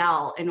had to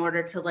yell in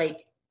order to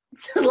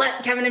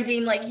let Kevin and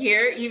Bean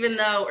hear,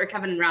 or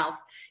Kevin and Ralph,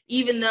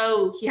 even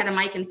though he had a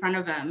mic in front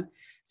of him.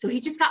 So he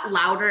just got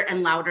louder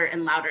and louder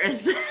and louder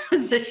as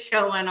the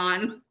show went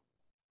on.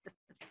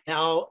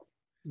 Now,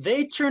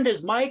 they turned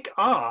his mic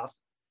off,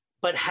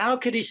 but how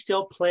could he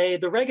still play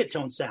the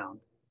reggaeton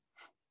sound?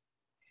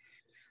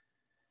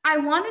 I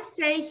want to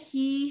say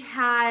he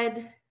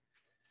had,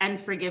 and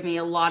forgive me,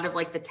 a lot of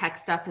the tech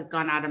stuff has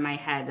gone out of my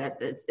head.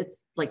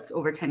 It's like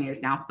over 10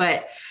 years now,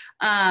 but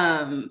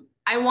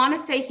I want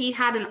to say he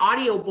had an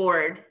audio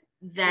board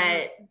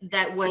that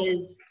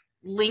was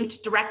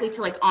linked directly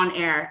to on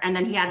air, and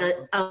then he had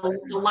a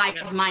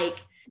live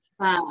mic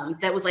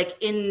that was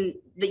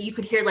that you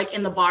could hear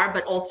in the bar,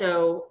 but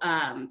also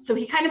so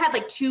he kind of had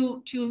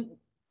two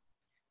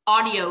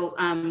audio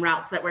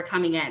routes that were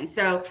coming in.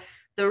 So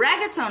the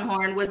reggaeton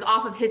horn was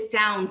off of his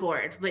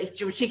soundboard,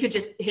 which he could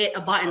just hit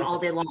a button all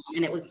day long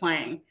and it was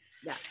playing.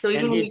 Yeah. So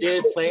even and he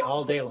did play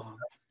all day long.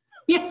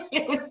 Yeah,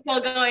 it was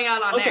still going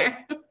on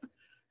air.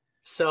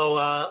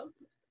 So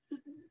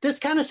this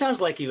kind of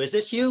sounds like you. Is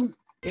this you?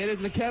 It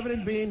is the Kevin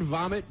and Bean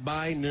Vomit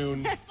by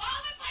Noon. Vomit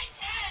by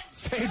 10!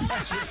 St.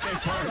 Patrick's Day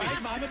party.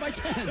 Vomit by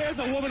 10. There's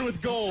a woman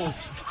with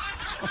goals.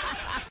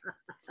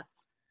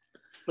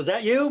 Was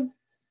that you?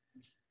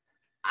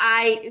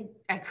 I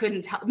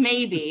couldn't tell.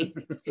 Maybe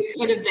it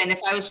could have been if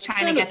I was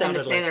trying to get them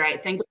to say the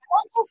right thing. But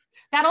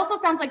that also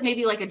sounds like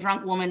maybe a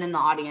drunk woman in the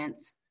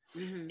audience.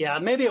 Mm-hmm. Yeah,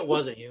 maybe it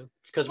wasn't you,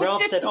 because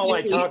Ralph said, "Oh,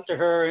 I talked to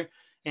her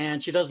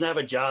and she doesn't have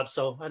a job,"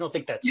 so I don't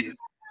think that's you.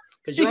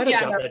 Because you had a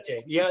job that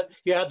day. You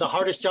had the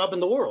hardest job in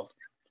the world.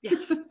 Yeah.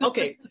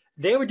 Okay,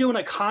 they were doing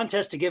a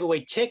contest to give away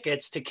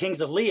tickets to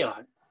Kings of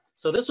Leon.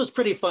 So this was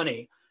pretty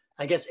funny.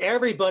 I guess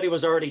everybody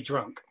was already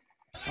drunk.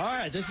 All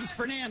right, this is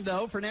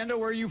Fernando. Fernando,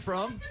 where are you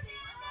from?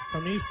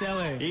 From East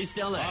LA. East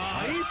LA.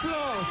 East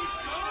LA.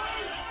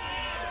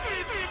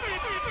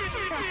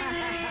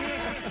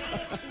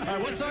 All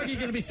right, what song are you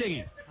going to be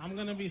singing? I'm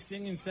going to be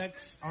singing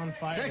Sex on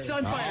Fire. Sex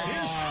on Fire.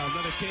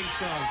 Another King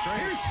song.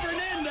 Great. Here's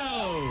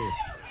Fernando.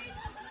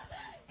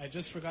 I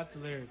just forgot the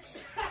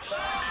lyrics.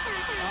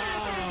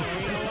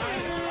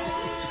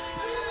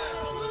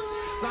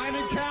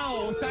 Simon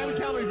Cowell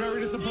is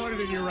very disappointed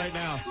in you right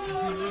now.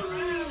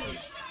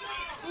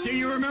 Do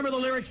you remember the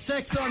lyrics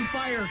 "Sex on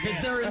Fire"?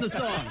 Because they're in the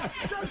song.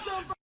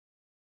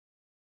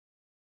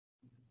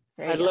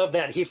 I love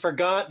that. He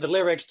forgot the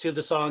lyrics to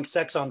the song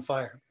 "Sex on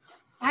Fire."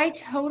 I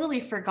totally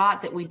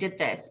forgot that we did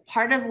this.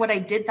 Part of what I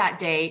did that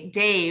day,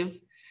 Dave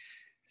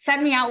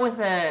sent me out with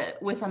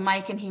a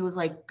mic, and he was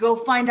like, "Go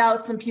find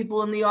out some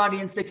people in the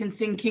audience that can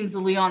sing Kings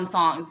of Leon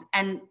songs."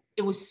 And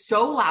it was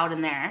so loud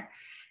in there,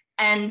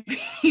 and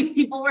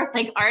people were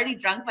already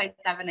drunk by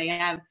 7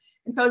 a.m.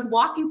 And so I was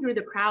walking through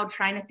the crowd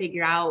trying to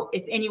figure out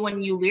if anyone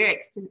knew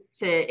lyrics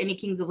to any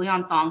Kings of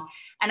Leon song.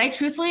 And I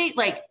truthfully,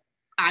 they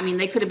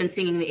could have been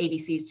singing the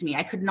ABCs to me.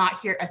 I could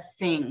not hear a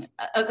thing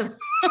of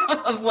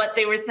what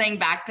they were saying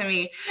back to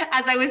me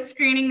as I was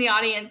screening the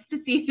audience to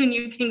see who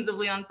knew Kings of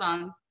Leon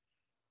songs.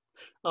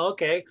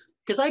 Okay,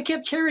 because I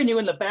kept hearing you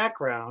in the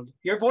background.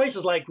 Your voice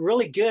is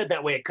really good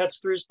that way. It cuts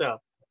through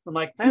stuff. I'm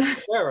like,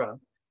 that's Sarah.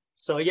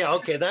 So yeah,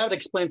 okay, that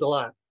explains a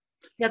lot.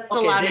 That's the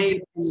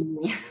loudest.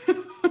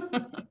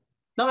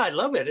 No, I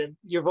love it.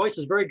 Your voice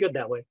is very good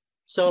that way.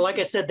 So like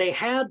I said, they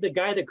had the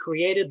guy that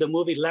created the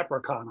movie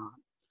Leprechaun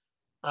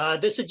on.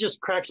 This just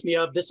cracks me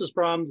up. This is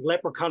from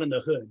Leprechaun in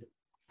the Hood.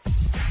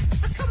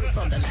 Coming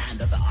from the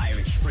land of the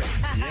Irish, spring.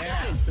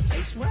 Yeah. It's the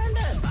place where I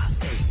learn my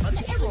fate. From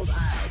the emerald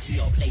isle to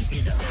your place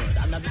in the hood.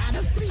 I'm the man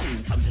of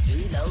green, come to do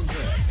no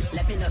good.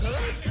 Left in the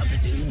hood, come to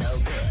do no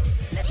good.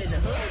 Left in the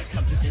hood,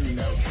 come to do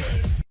no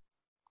good.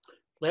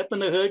 Left in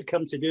the hood,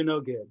 come to do no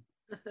good.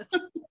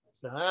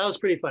 So that was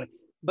pretty funny.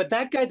 But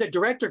that guy, the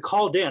director,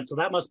 called in, so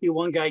that must be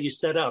one guy you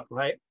set up,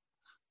 right?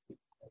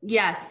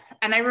 Yes.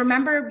 And I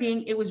remember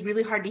it was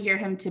really hard to hear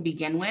him to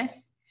begin with.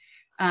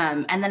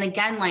 And then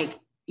again, like,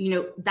 you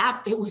know,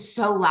 that it was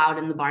so loud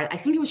in the bar. I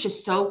think it was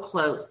just so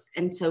close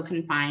and so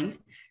confined.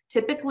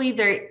 Typically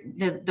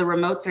the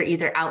remotes are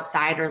either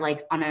outside or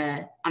like on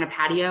a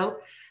patio.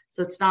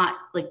 So it's not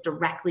like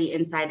directly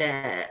inside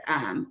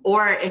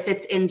or if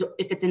it's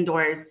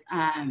indoors,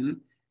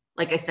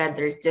 like I said,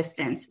 there's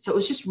distance. So it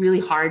was just really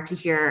hard to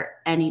hear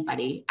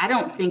anybody. I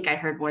don't think I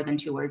heard more than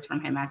 2 words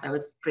from him as I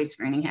was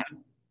pre-screening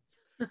him.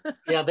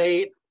 Yeah,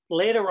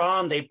 later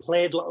on, they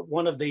played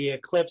one of the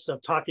clips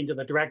of talking to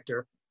the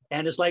director.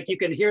 And it's like you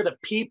can hear the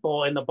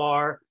people in the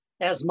bar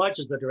as much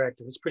as the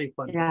director. It's pretty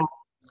funny. Yeah.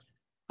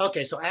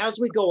 Okay, so as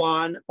we go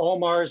on,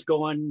 Omar's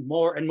going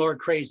more and more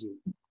crazy.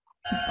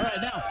 All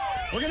right, now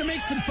we're going to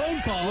make some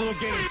phone calls. Little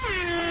game.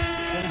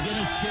 Little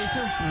Guinness chaser.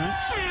 All right.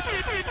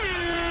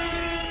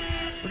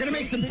 We're going to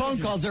make some phone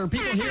calls. There are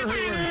people here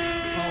who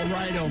are... All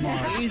right,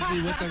 Omar.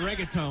 Easy with the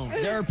reggaeton.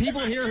 There are people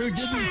here who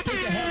didn't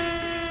think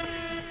ahead.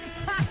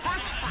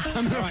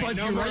 I'm going to punch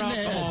you right in the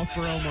head.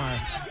 For Omar.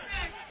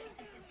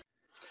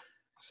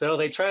 So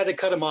they tried to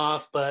cut him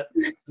off, but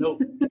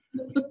nope.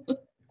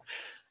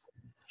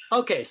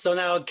 Okay, so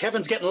now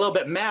Kevin's getting a little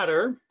bit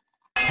madder.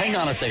 Hang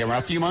on a second,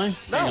 Ralph. Do you mind?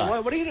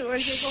 No, what are you doing?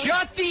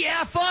 Shut the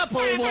F up,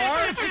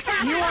 Omar!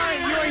 You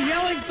are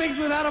yelling things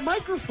without a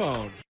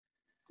microphone.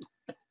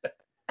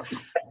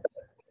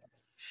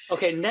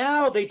 Okay,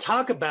 now they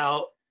talk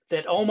about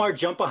that Omar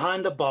jumped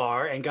behind the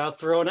bar and got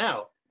thrown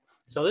out.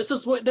 So this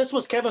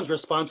was Kevin's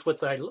response,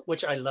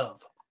 which I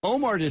love.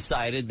 Omar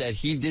decided that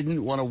he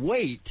didn't want to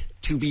wait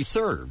to be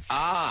served.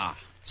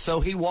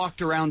 So he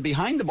walked around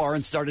behind the bar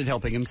and started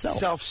helping himself.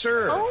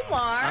 Self-serve. Omar.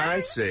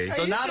 I see.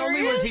 So not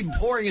only was he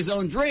pouring his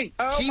own drink,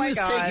 he was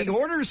taking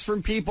orders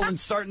from people and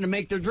starting to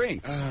make their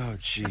drinks. Oh,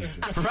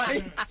 Jesus.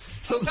 Right?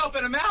 So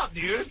helping him out,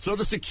 dude. So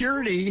the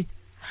security,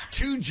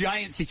 2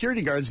 giant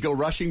security guards go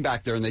rushing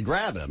back there and they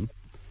grab him.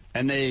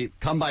 And they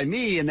come by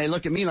me and they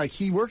look at me like,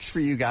 he works for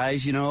you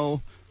guys, you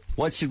know,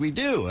 what should we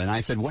do? And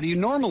I said, what do you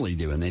normally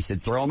do? And they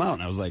said, throw him out.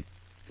 And I was like,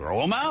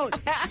 throw him out?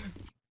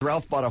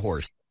 Ralph bought a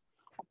horse.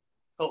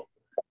 Oh.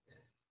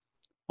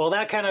 Well,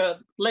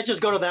 let's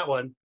just go to that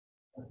one.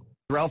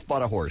 Ralph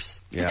bought a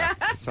horse. Yeah.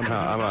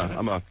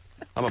 Somehow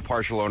I'm a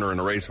partial owner in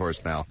a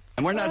racehorse now.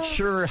 And we're not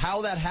sure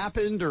how that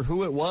happened or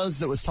who it was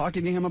that was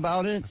talking to him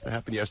about it. It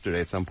happened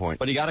yesterday at some point.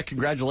 But he got a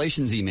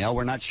congratulations email.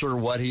 We're not sure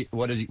what he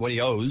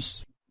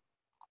owes.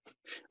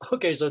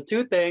 Okay, so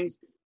 2 things.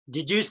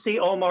 Did you see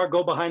Omar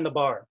go behind the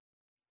bar?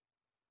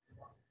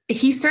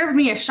 He served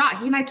me a shot.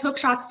 He and I took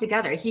shots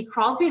together. He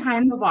crawled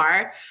behind the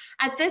bar.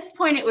 At this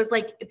point, it was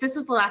like, this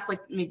was the last like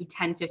maybe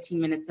 10,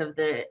 15 minutes of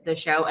the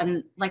show.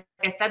 And like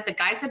I said, the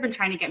guys had been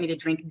trying to get me to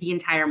drink the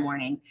entire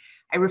morning.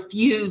 I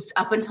refused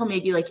up until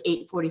maybe like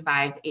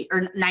 8:45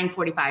 or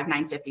 9:45,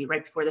 9:50,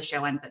 right before the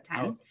show ends at 10.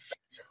 Oh.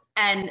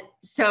 And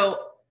so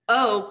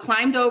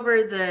climbed over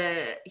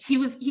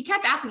he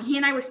kept asking, he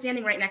and I were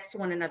standing right next to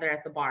one another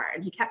at the bar,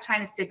 and he kept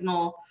trying to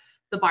signal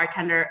the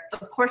bartender.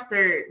 Of course,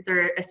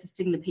 they're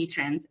assisting the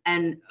patrons.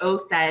 And O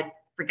said,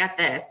 forget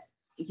this.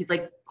 He's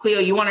like, Cleo,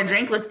 you want a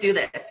drink? Let's do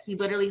this. He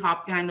literally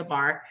hopped behind the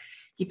bar.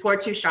 He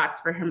poured 2 shots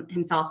for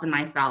himself and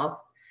myself.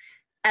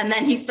 And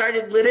then he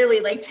started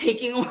literally like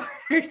taking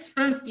orders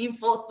from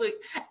people. So,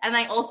 and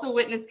I also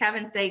witnessed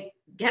Kevin say,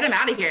 get him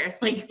out of here.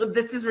 Like,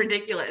 this is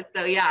ridiculous.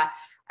 So yeah,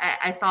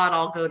 I saw it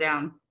all go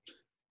down.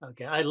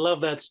 Okay, I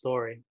love that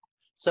story.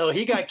 So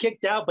he got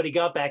kicked out, but he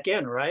got back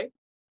in, right?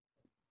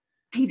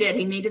 He did.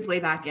 He made his way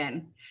back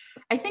in.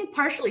 I think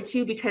partially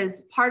too,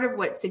 because part of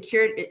what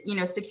security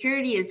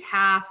is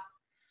half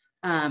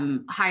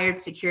hired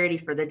security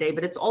for the day,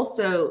 but it's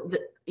also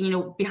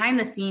behind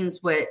the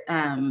scenes, what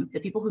the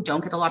people who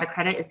don't get a lot of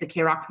credit is the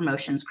K-Rock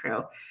promotions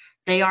crew.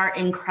 They are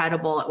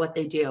incredible at what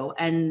they do.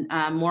 And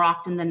more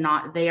often than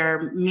not, they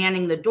are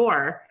manning the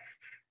door,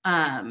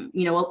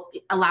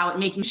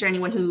 making sure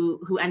anyone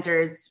who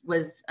enters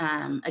was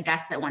a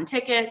guest that won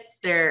tickets.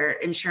 They're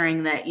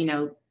ensuring that,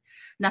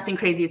 nothing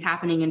crazy is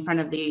happening in front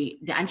of the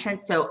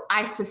entrance. So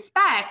I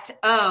suspect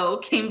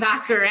came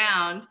back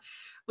around,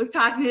 was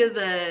talking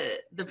to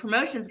the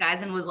promotions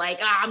guys and was like,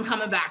 I'm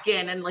coming back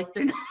in. And like,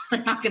 they're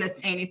not going to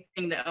say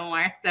anything to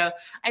Omar. So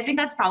I think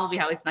that's probably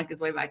how he snuck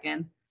his way back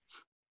in.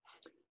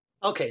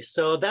 Okay.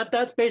 So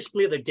that's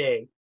basically the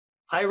day.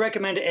 I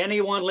recommend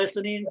anyone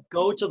listening,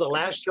 go to the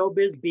last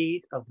Showbiz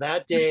Beat of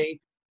that day.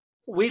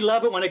 We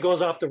love it when it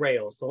goes off the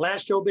rails. The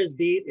last Showbiz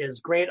Beat is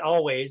great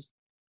always.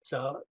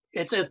 So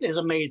it's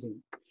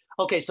amazing.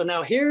 Okay, so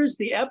now here's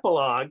the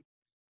epilogue.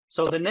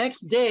 So the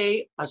next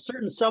day, a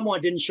certain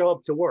someone didn't show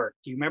up to work.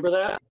 Do you remember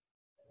that?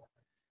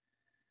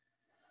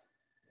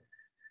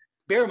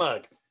 Beer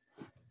mug.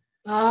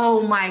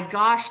 Oh my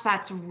gosh,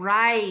 that's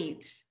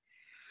right.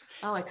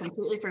 Oh, I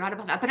completely forgot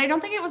about that. But I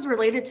don't think it was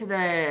related to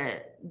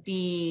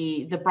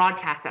the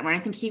broadcast that morning.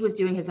 I think he was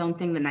doing his own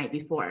thing the night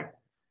before.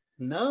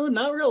 No,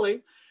 not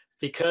really.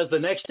 Because the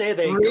next day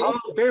they Really?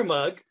 called the beer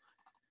mug.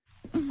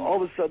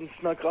 All of a sudden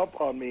snuck up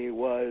on me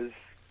was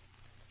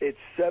it's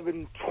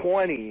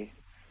 7:20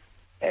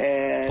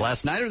 and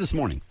Last night or this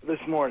morning? This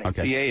morning.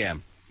 Okay. The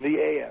AM. The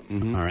AM.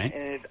 Mhm. All right.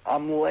 And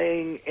I'm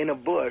laying in a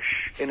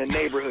bush in a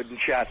neighborhood in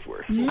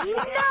Chatsworth.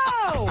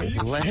 No!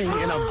 Laying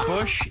in a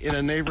bush in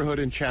a neighborhood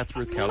in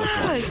Chatsworth,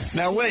 California.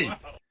 Now wait.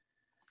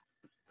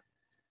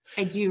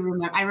 I do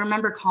remember. I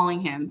remember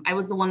calling him. I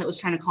was the one that was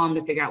trying to call him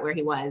to figure out where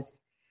he was.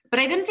 But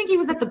I didn't think he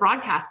was at the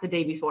broadcast the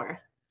day before.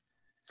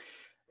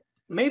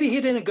 Maybe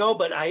he didn't go,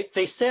 but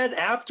they said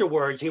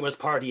afterwards he was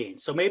partying.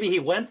 So maybe he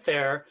went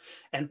there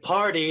and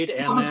partied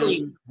and Probably.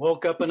 then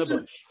woke up in a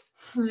bush.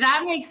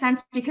 That makes sense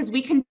because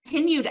we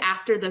continued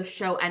after the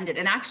show ended.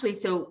 And actually,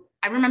 so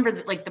I remember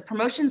that like the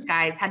promotions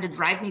guys had to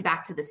drive me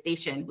back to the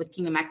station with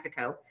King of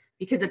Mexico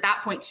because at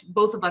that point,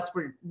 both of us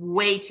were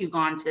way too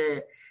gone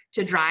to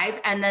drive.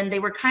 And then they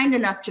were kind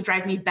enough to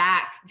drive me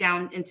back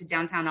down into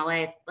downtown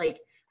LA. Like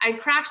I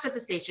crashed at the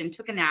station,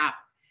 took a nap.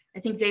 I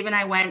think Dave and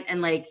I went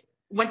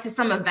to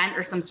some event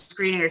or some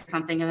screening or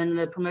something. And then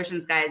the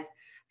promotions guys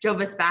drove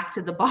us back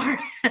to the bar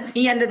at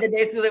the end of the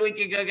day so that we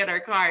could go get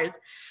our cars.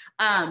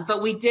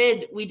 But we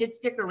did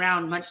stick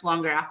around much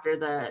longer after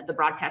the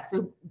broadcast.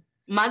 So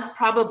Muggs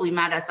probably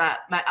met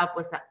up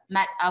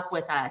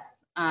with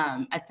us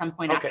at some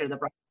point after the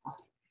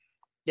broadcast.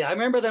 Yeah, I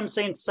remember them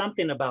saying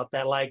something about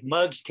that, like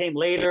Muggs came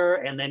later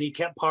and then he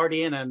kept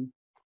partying. And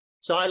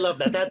so I love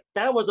that.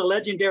 That was a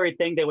legendary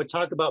thing. They would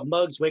talk about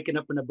Muggs waking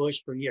up in a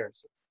bush for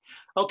years.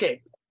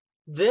 Okay,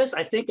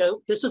 I think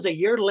this is a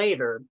year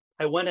later.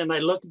 I went and I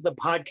looked at the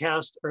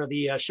podcast or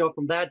the show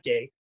from that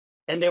day,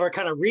 and they were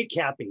kind of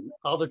recapping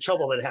all the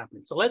trouble that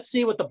happened. So let's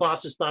see what the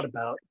bosses thought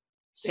about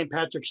St.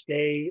 Patrick's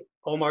Day,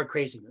 Omar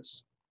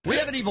craziness. We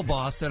have an evil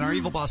boss, and our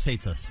evil boss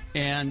hates us,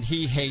 and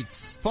he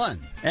hates fun.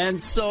 And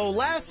so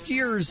last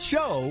year's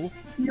show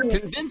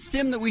convinced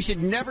him that we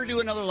should never do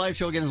another live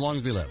show again as long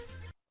as we live.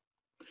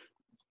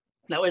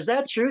 Now, is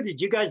that true? Did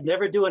you guys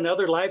never do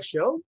another live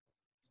show?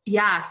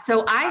 Yeah,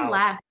 so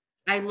I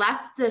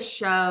left the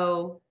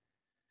show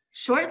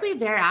shortly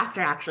thereafter,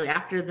 actually,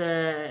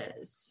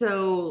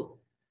 so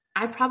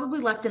I probably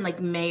left in like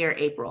May or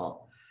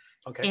April.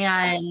 Okay.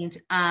 And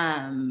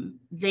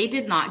they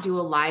did not do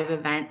a live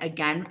event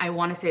again. I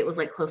want to say it was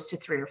like close to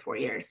 3 or 4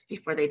 years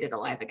before they did a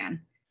live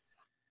again.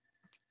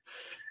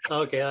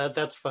 Okay,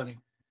 that's funny.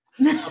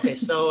 Okay,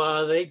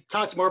 so they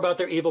talked more about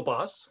their evil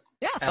boss.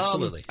 Yeah,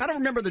 absolutely. I don't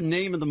remember the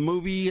name of the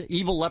movie,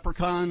 Evil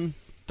Leprechaun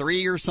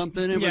 3 or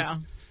something. It was.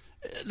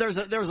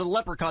 There was a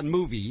Leprechaun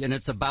movie, and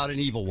it's about an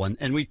evil one.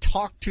 And we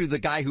talked to the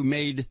guy who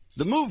made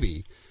the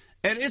movie,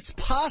 and it's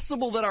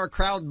possible that our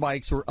crowd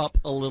mics were up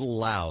a little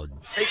loud.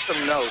 Take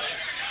some notes,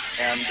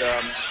 and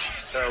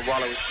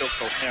while it was still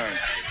coherent.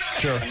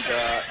 Sure. And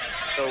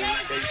so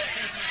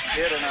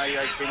they did, and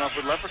I came up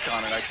with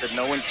Leprechaun, and I said,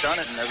 no one's done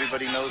it, and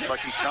everybody knows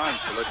Lucky Charms,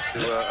 so let's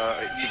do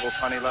a evil,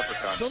 funny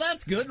Leprechaun. So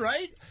that's good,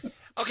 right?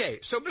 Okay,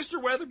 so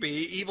Mr. Weatherby,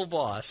 evil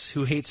boss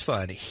who hates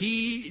fun,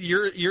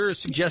 you're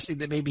suggesting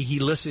that maybe he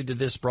listened to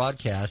this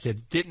broadcast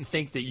and didn't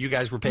think that you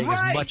guys were paying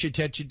as much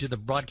attention to the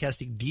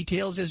broadcasting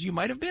details as you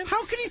might have been?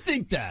 How can he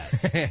think that?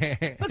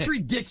 That's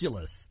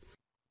ridiculous.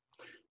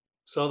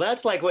 So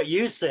that's like what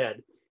you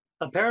said.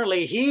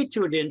 Apparently he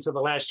tuned into the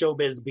last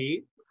Showbiz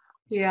Beat.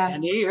 Yeah.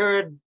 And he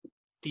heard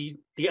the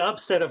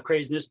upset of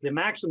craziness, the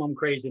maximum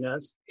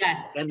craziness.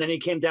 Yeah. And then he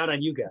came down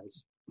on you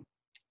guys.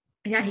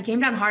 Yeah, he came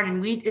down hard,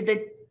 and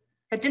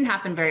that didn't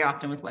happen very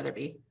often with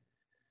Weatherby.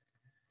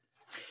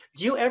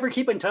 Do you ever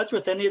keep in touch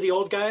with any of the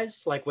old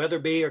guys, like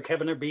Weatherby or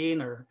Kevin or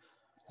Bean, or?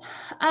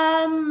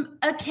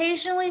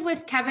 Occasionally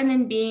with Kevin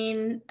and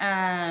Bean.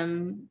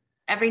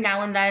 Every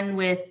now and then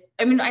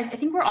I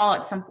think we're all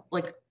at some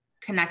like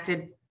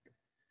connected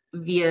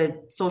via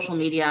social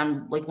media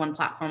on like one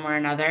platform or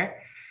another.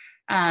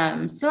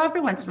 So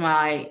every once in a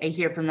while I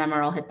hear from them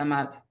or I'll hit them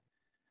up.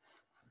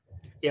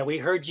 Yeah, we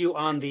heard you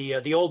on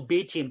the old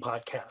B Team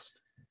podcast.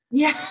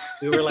 Yeah.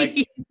 We were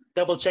like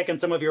double checking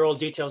some of your old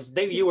details.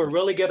 You were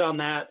really good on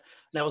that.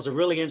 That was a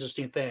really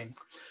interesting thing.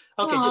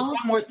 Okay, just one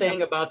more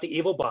thing about the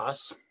evil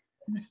boss.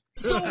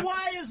 So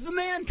why is the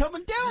man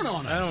coming down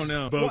on us? I don't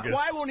know.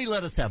 Why won't he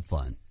let us have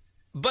fun?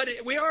 But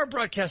we are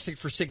broadcasting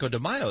for Cinco de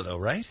Mayo, though,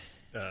 right?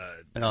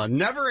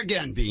 Never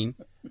again, Bean.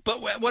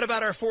 But what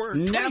about our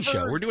 420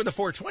 show? We're doing the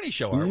 420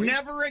 show, are we?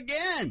 Never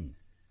again.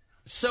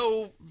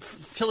 So,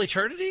 till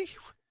eternity?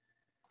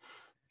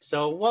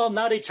 So, well,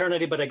 not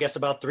eternity, but I guess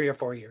about 3 or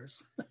 4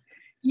 years.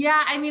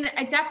 Yeah, I mean,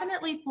 I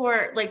definitely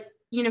for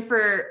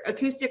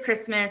Acoustic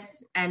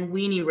Christmas and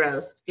Weenie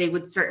Roast,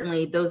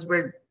 those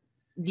were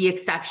the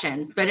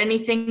exceptions. But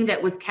anything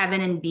that was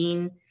Kevin and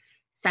Bean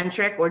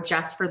centric or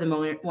just for the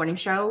morning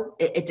show,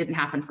 it didn't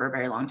happen for a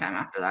very long time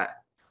after that.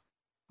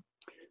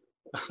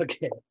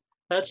 Okay,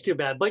 that's too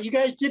bad. But you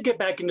guys did get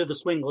back into the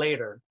swing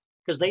later,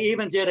 because they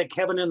even did a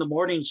Kevin in the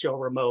Morning show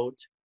remote,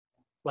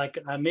 like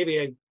maybe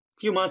a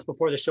few months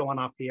before the show went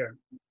off the air.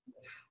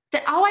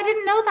 I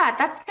didn't know that.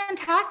 That's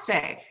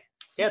fantastic.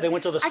 Yeah, they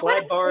went to the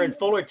Slide Bar in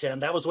Fullerton.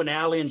 That was when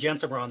Allie and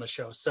Jensen were on the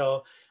show.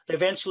 So they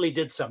eventually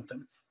did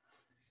something.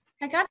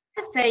 I got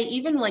to say,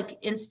 even like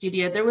in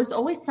studio, there was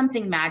always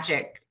something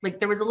magic. Like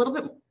there was a little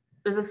bit,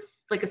 there's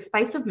a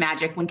spice of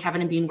magic when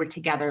Kevin and Bean were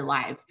together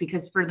live,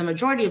 because for the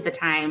majority of the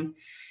time,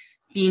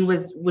 Bean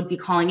would be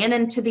calling in,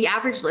 and to the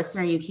average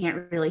listener, you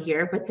can't really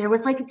hear, but there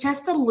was like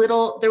just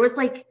there was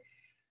like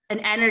an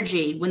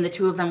energy when the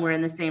two of them were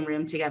in the same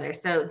room together.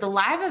 So the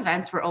live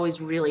events were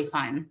always really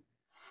fun.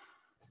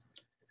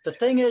 The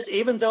thing is,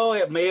 even though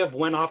it may have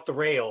went off the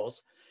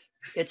rails,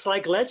 it's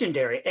like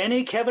legendary.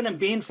 Any Kevin and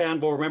Bean fan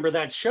will remember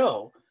that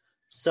show.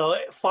 So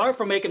far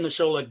from making the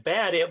show look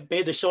bad, it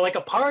made the show like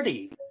a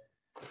party.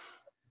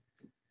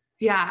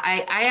 Yeah,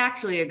 I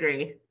actually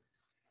agree.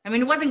 I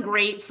mean, it wasn't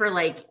great for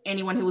like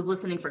anyone who was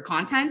listening for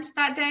content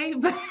that day,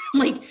 but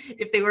like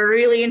if they were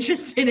really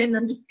interested in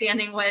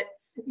understanding what,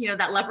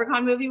 that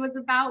Leprechaun movie was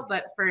about,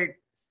 but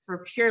for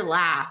pure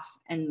laugh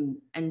and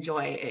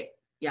joy, it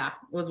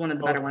was one of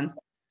the better ones.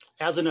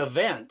 As an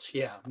event,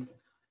 yeah.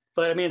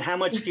 But I mean, how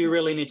much do you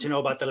really need to know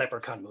about the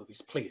Leprechaun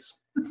movies, please?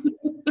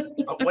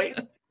 Oh, wait.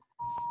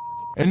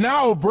 And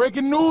now,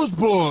 breaking news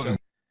bulletin.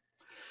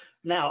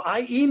 Now,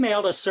 I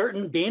emailed a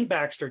certain Bean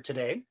Baxter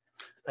today.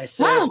 I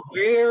said,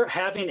 we're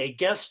having a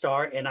guest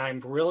star and I'm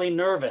really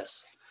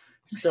nervous.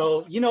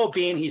 So,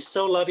 Bean, he's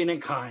so loving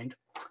and kind.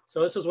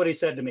 So this is what he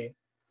said to me.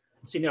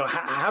 So,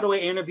 how do I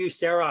interview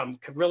Sarah? I'm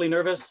really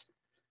nervous.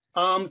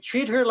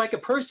 Treat her like a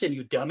person,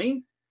 you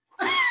dummy.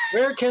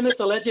 Where can this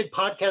alleged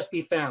podcast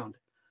be found?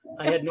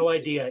 I had no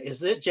idea.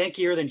 Is it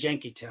jankier than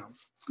Jankytown?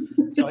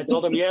 So I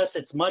told him, yes,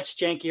 it's much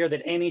jankier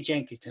than any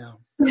Jankytown.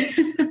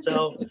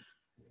 So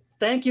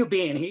thank you,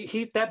 Bean.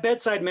 He that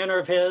bedside manner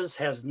of his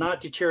has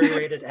not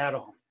deteriorated at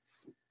all.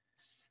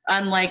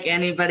 Unlike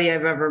anybody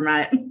I've ever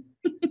met.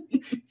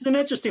 He's an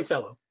interesting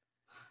fellow.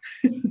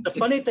 The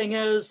funny thing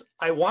is,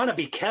 I want to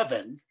be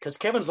Kevin because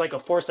Kevin's like a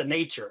force of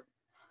nature.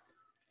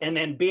 And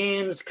then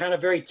Bean's kind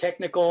of very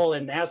technical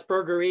and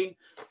Asperger-y.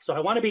 So I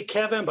want to be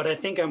Kevin, but I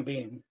think I'm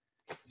Bean.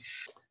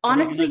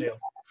 Honestly,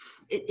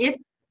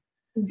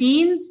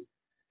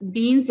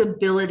 Bean's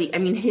ability, I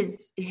mean,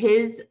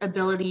 his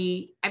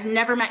ability, I've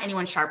never met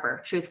anyone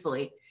sharper,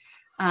 truthfully.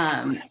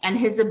 And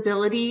his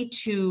ability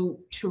to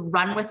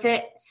run with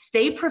it,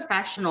 stay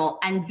professional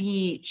and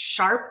be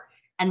sharp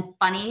and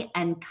funny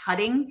and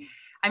cutting.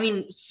 I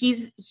mean,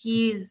 he's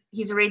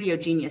a radio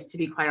genius, to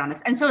be quite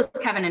honest. And so is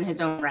Kevin in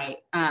his own right.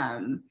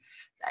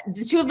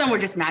 The two of them were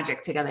just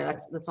magic together.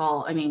 That's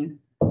all. I mean,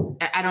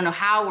 I don't know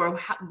how or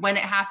when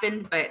it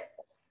happened, but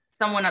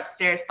someone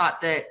upstairs thought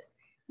that,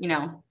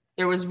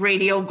 there was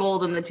radio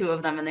gold in the two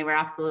of them, and they were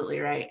absolutely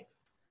right.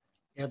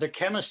 Yeah, their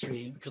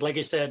chemistry, because like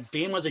I said,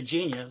 Bean was a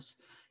genius.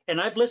 And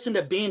I've listened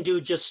to Bean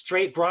do just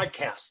straight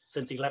broadcasts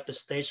since he left the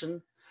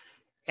station.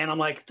 And I'm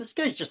like, this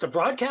guy's just a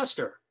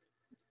broadcaster.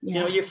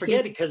 Yeah. You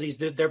forget it because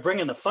they're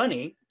bringing the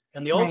funny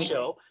and the old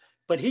show,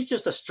 but he's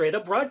just a straight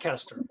up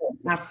broadcaster.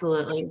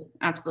 Absolutely.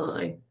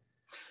 Absolutely.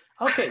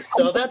 Okay,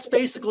 so that's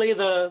basically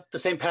the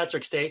St.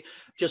 Patrick's Day.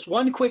 Just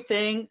one quick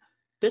thing.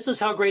 This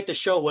is how great the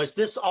show was.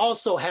 This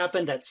also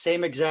happened that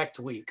same exact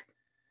week.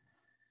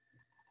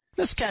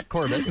 Miss Kat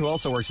Corbett, who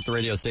also works at the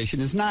radio station,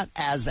 is not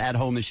as at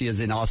home as she is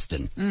in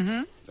Austin.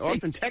 Mm-hmm.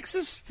 Austin,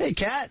 Texas? Hey,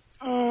 Kat.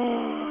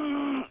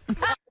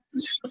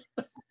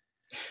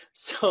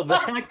 So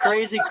that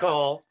crazy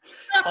call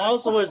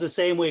also was the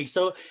same week.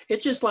 So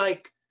it's just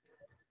like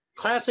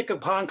classic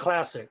upon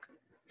classic.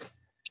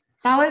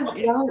 That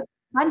was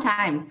fun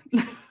times.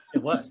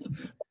 It was.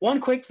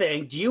 One quick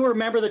thing. Do you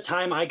remember the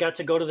time I got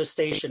to go to the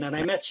station and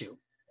I met you?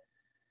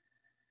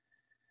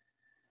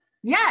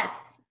 Yes.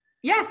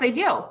 Yes, I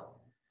do.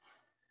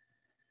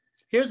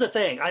 Here's the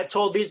thing. I've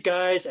told these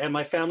guys and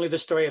my family the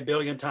story a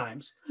billion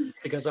times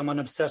because I'm an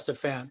obsessive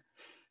fan.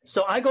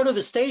 So I go to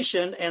the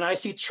station and I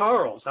see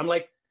Charles. I'm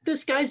like,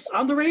 this guy's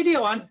on the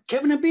radio on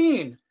Kevin and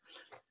Bean.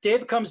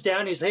 Dave comes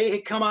down. He's, hey,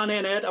 come on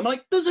in, Ed. I'm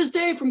like, this is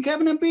Dave from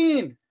Kevin and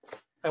Bean.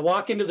 I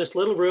walk into this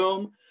little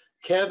room.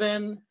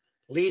 Kevin,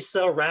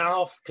 Lisa,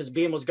 Ralph, because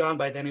Bean was gone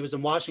by then. He was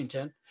in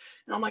Washington.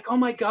 And I'm like, oh,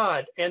 my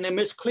God. And then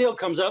Miss Cleo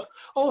comes up.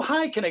 Oh,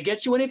 hi. Can I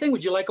get you anything?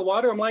 Would you like a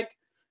water? I'm like,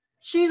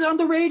 she's on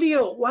the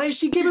radio. Why is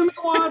she giving me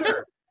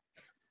water?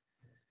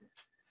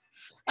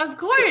 Of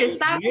course.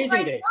 That was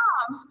my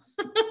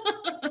mom.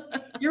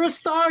 You're a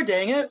star,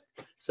 dang it.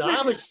 So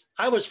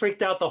I was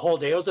freaked out the whole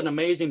day. It was an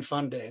amazing,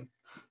 fun day.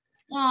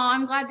 Oh,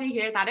 I'm glad to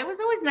hear that. It was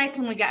always nice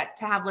when we got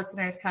to have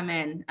listeners come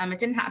in. It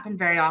didn't happen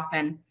very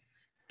often.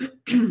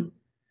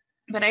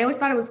 But I always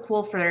thought it was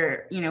cool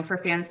for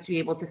fans to be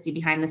able to see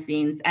behind the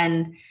scenes.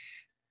 And,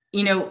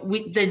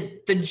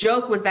 the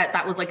joke was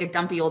that was like a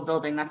dumpy old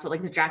building. That's what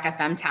like the Jack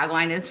FM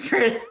tagline is for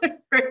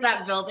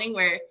that building,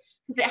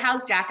 because it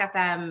housed Jack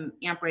FM,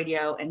 Amp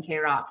Radio, and K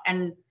Rock.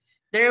 And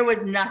there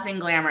was nothing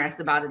glamorous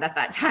about it at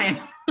that time.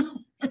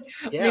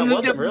 Yeah, it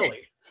wasn't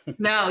really.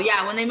 No,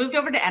 yeah. When they moved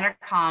over to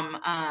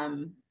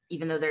Entercom,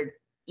 even though they're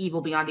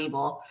evil beyond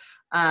evil,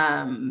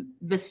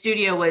 the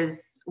studio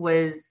was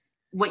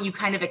what you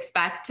kind of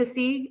expect to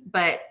see.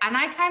 But, and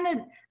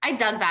I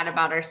dug that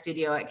about our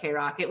studio at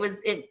K-Rock.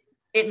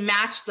 It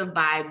matched the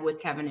vibe with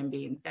Kevin and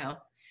Bean. So,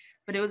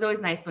 but it was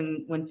always nice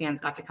when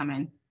fans got to come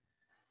in.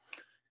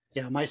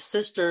 Yeah, my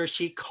sister,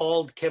 she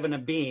called Kevin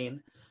and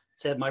Bean,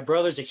 said, my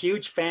brother's a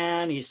huge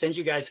fan. He sends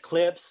you guys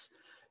clips.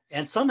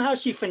 And somehow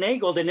she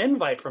finagled an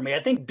invite for me. I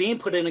think Bean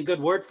put in a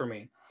good word for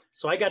me.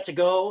 So I got to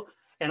go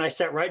and I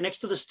sat right next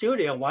to the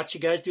studio and watch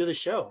you guys do the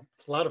show.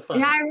 It's a lot of fun.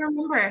 Yeah, I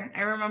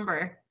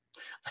remember.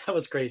 That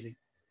was crazy.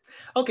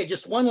 Okay,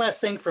 just one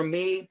last thing from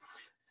me.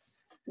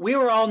 We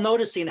were all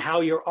noticing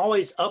how you're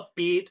always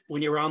upbeat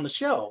when you're on the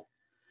show.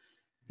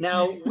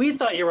 Now, we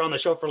thought you were on the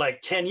show for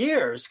like 10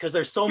 years because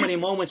there's so many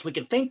moments we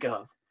can think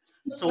of.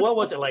 So what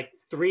was it, like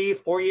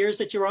 3-4 years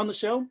that you were on the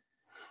show?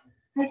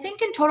 I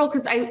think in total,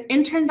 because I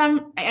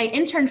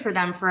interned for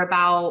them for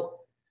about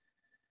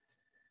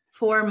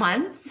 4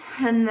 months.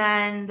 And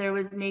then there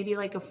was maybe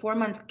like a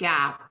 4-month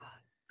gap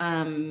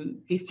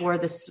before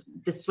the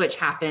switch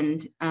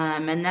happened.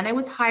 And then I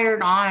was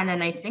hired on,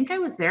 and I think I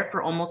was there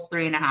for almost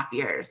 3.5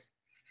 years.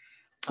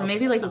 So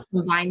maybe like a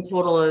combined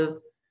total of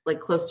like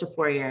close to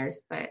 4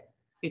 years, but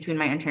between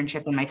my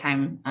internship and my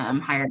time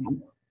hired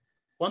on.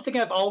 One thing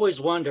I've always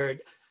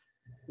wondered,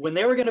 when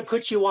they were going to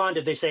put you on,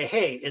 did they say,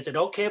 hey, is it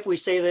okay if we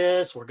say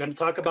this? We're going to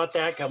talk about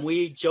that. Can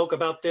we joke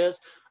about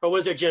this? Or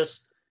was it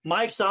just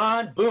mic's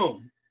on,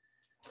 boom?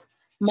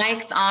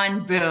 Mic's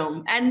on,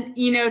 boom. And,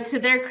 you know, to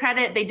their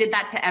credit, they did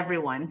that to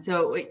everyone.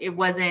 So it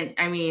wasn't,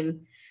 I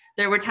mean,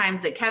 there were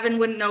times that Kevin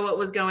wouldn't know what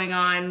was going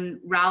on.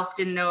 Ralph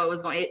didn't know what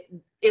was going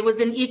on. It was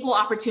an equal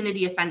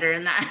opportunity offender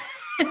in that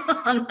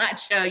on that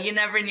show. You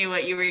never knew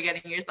what you were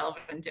getting yourself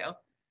into.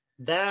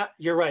 That,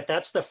 you're right.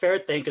 That's the fair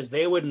thing, because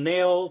they would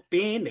nail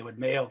Bean, they would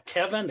nail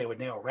Kevin, they would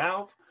nail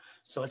Ralph.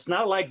 So it's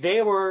not like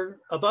they were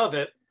above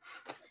it.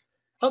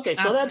 Okay,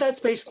 so that's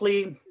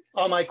basically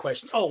all my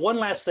questions. Oh, one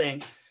last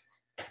thing.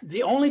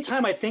 The only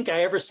time I think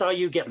I ever saw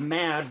you get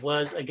mad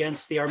was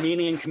against the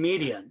Armenian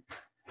comedian.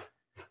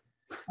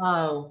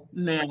 Oh,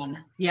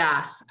 man.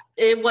 Yeah.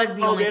 It was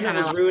the only time. It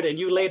was rude, and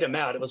you laid him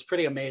out. It was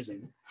pretty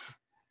amazing.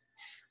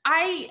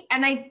 I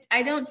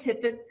don't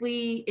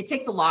typically, it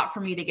takes a lot for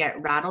me to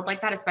get rattled like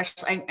that,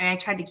 especially, I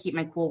tried to keep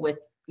my cool with,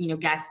 you know,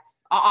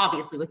 guests,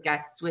 obviously with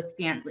guests, with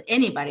fans,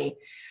 anybody,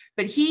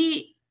 but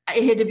it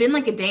had been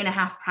like a day and a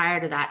half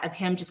prior to that of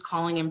him just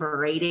calling and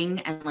berating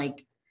and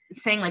like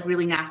saying like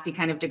really nasty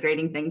kind of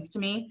degrading things to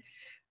me.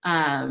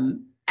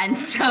 And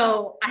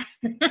so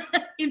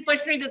he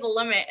pushed me to the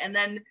limit. And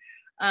then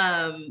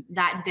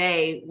that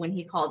day when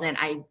he called in,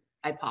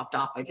 I popped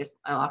off.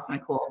 I lost my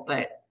cool,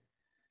 but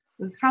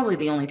it was probably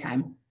the only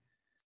time.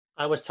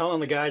 I was telling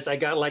the guys, I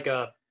got like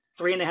a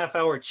 3.5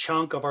 hour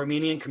chunk of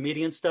Armenian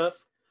comedian stuff.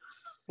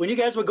 When you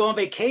guys would go on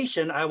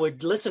vacation, I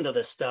would listen to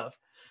this stuff.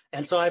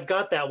 And so I've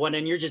got that one,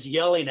 and you're just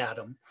yelling at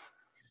him.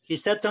 He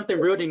said something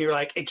rude and you're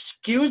like,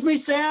 excuse me,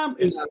 Sam?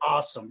 It's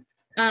awesome.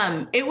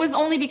 It was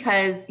only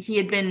because he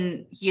had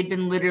been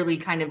literally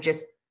kind of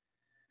just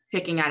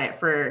picking at it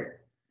for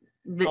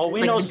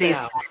we know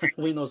Sam.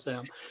 We know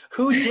Sam.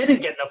 Who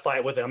didn't get in a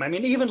fight with him? I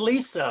mean, even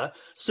Lisa,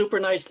 super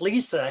nice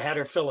Lisa, had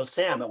her fill of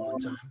Sam at one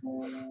time.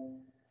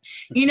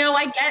 You know,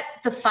 I get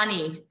the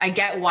funny. I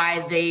get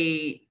why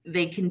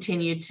they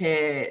continue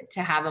to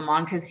have him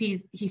on, because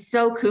he's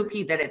so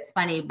kooky that it's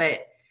funny,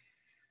 but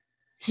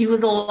he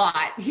was a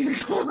lot. He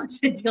was a lot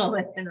to deal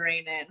with and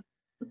rein in.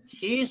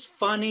 He's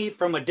funny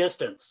from a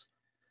distance.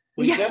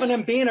 When Kevin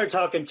and Bean are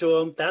talking to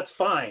him, that's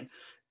fine.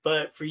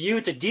 But for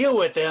you to deal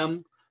with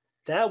him,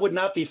 that would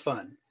not be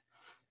fun.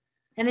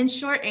 And in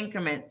short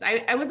increments,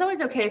 I was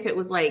always okay if it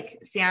was like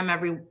Sam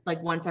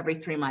once every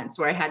 3 months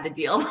where I had to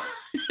deal.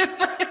 But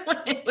when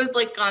it was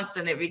like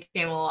constant, it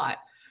became a lot.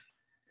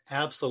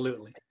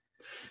 Absolutely.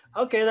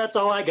 Okay, that's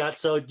all I got.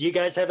 So do you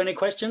guys have any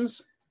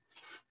questions?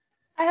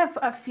 I have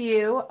a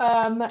few.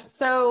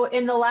 So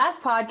in the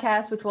last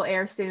podcast, which will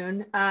air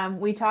soon,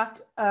 we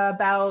talked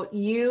about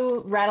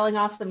you rattling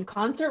off some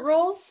concert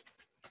rules.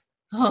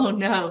 Oh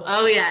no.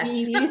 Oh yes.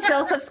 You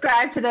still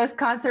subscribe to those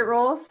concert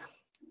rules?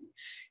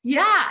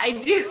 Yeah, I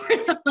do for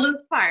the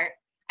most part.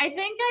 I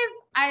think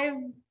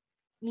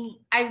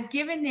I've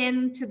given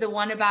in to the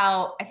one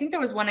about, I think there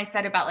was one I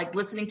said about like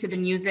listening to the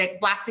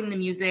music, blasting the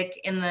music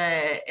in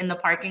the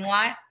parking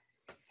lot.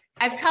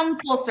 I've come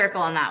full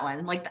circle on that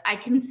one. Like I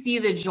can see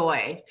the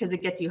joy because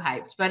it gets you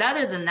hyped. But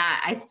other than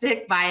that, I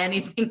stick by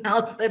anything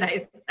else that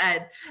I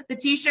said. The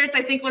t-shirts,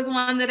 I think, was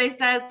one that I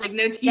said, like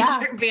no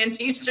t-shirt, ban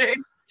t-shirt.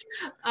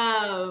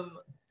 I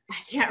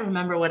can't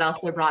remember what else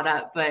I brought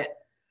up, but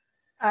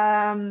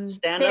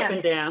stand up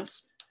and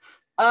dance.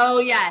 Oh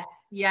yes.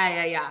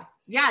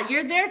 Yeah,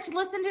 you're there to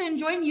listen to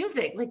enjoy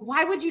music. Like,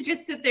 why would you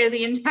just sit there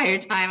the entire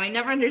time? I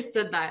never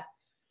understood that.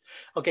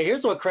 Okay,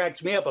 here's what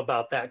cracked me up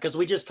about that, because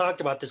we just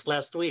talked about this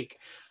last week.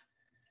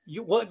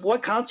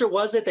 What concert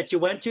was it that you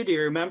went to? Do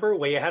you remember,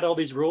 where you had all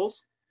these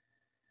rules?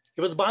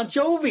 It was Bon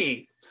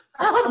Jovi.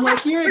 I'm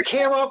like, you're in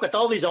K-Rock with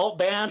all these alt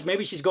bands.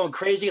 Maybe she's going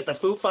crazy at the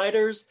Foo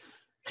Fighters.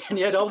 And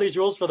you had all these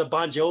rules for the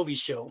Bon Jovi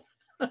show.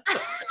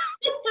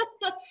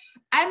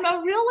 I I'm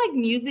a real like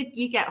music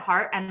geek at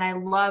heart, and I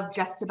love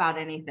just about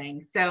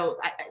anything. So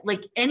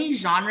like any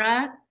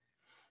genre,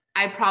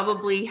 I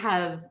probably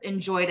have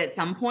enjoyed at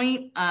some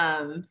point.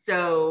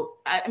 So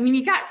I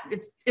mean,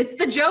 it's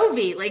the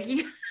Jovi, like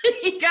you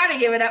got to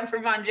give it up for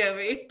Bon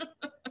Jovi.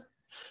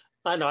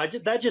 I know,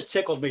 that just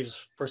tickled me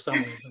for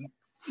some reason.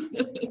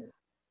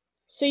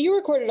 So you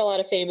recorded a lot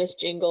of famous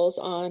jingles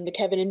on the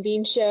Kevin and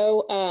Bean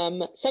show.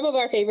 Some of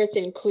our favorites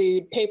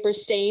include Paper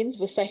Stains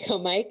with Psycho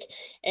Mike,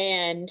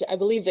 and I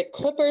believe the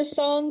Clippers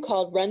song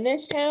called Run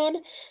This Town.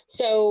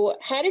 So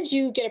how did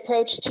you get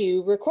approached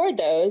to record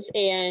those,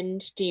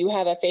 and do you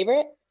have a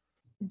favorite?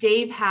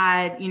 Dave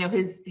had,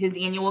 his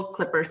annual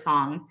Clippers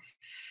song,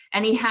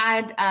 and he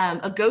had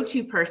a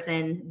go-to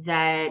person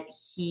that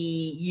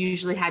he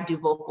usually had do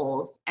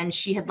vocals, and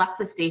she had left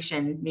the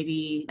station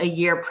maybe a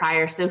year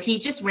prior. So he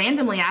just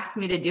randomly asked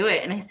me to do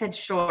it, and I said,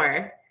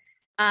 sure.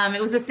 It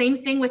was the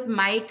same thing with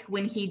Mike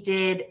when he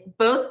did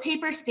both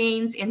Paper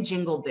Stains and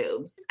Jingle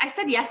Boobs. I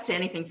said yes to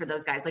anything for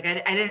those guys. Like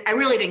I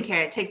really didn't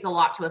care. It takes a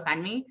lot to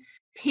offend me.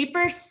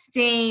 Paper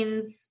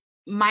Stains,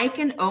 Mike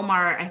and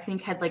Omar, I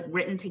think, had like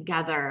written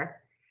together,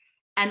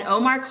 and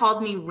Omar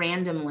called me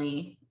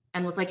randomly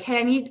and was like, hey,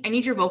 I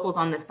need your vocals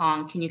on this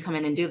song. Can you come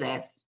in and do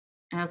this?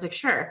 And I was like,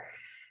 sure.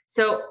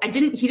 So he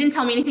didn't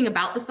tell me anything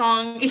about the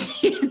song.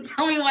 He didn't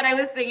tell me what I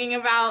was singing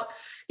about.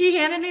 He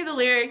handed me the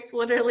lyrics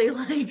literally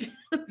like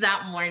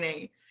that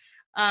morning.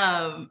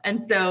 And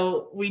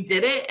so we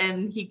did it,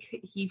 and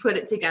he put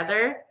it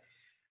together.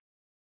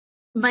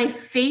 My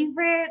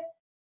favorite,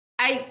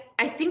 I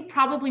think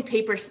probably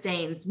Paper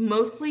Stains,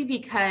 mostly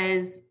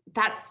because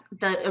that's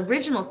the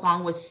original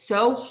song was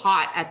so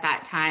hot at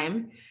that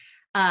time.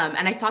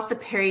 And I thought the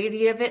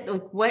parody of it,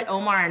 like what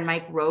Omar and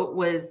Mike wrote,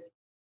 was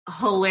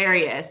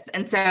hilarious.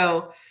 And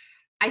so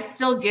I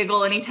still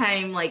giggle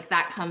anytime like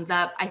that comes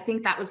up. I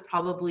think that was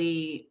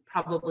probably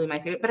my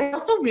favorite, but I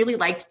also really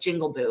liked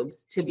Jingle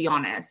Boobs, to be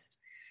honest.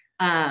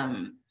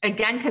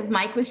 Again, because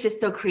Mike was just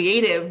so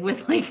creative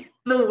with like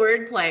the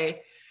wordplay.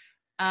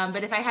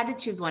 But if I had to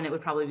choose one, it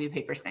would probably be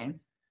Paper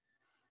Stains.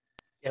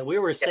 Yeah, we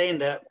were saying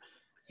that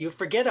you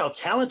forget how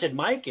talented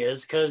Mike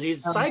is because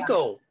he's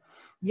psycho.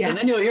 Yeah. And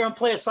then you'll hear him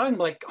play a song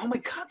like, oh my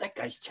God, that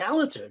guy's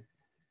talented.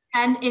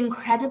 And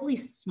incredibly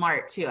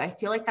smart too. I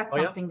feel like that's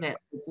something that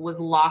was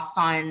lost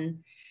on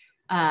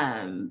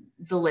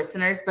the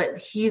listeners, but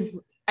he's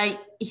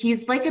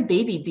like a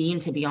baby Bean,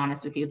 to be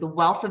honest with you. The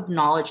wealth of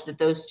knowledge that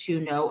those two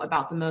know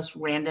about the most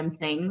random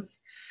things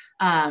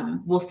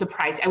will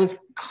surprise you. I was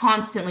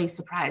constantly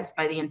surprised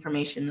by the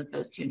information that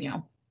those two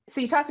knew. So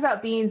you talked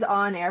about Bean's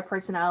on-air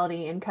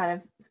personality and kind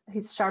of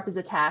he's sharp as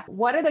a tack.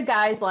 What are the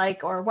guys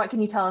like, or what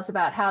can you tell us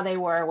about how they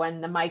were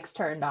when the mics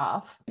turned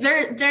off?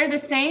 They're the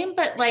same,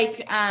 but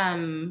like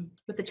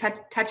with the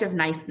touch of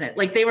niceness.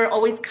 Like they were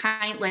always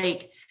kind,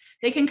 like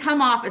they can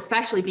come off,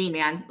 especially Bean,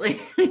 man.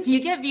 Like if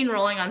you get Bean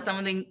rolling on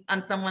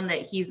someone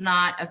that he's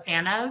not a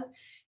fan of,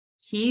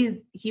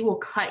 he will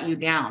cut you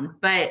down.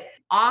 But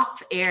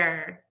off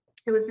air,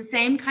 it was the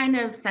same kind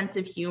of sense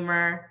of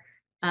humor.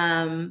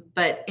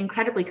 But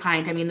incredibly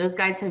kind. I mean, those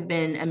guys have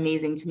been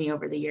amazing to me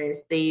over the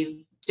years.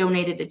 They've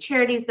donated to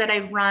charities that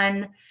I've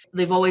run.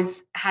 They've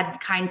always had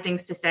kind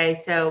things to say.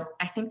 So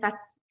I think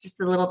that's just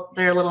they're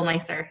a little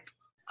nicer.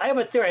 I have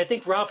a theory. I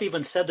think Ralph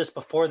even said this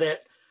before,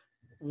 that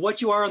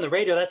what you are on the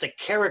radio, that's a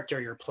character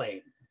you're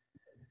playing.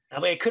 I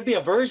mean, it could be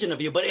a version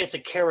of you, but it's a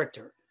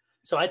character.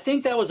 So I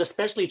think that was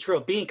especially true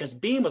of Bean, because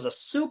Bean was a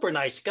super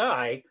nice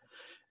guy,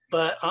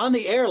 but on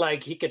the air,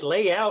 like he could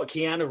lay out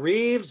Keanu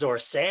Reeves or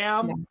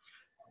Sam. Yeah.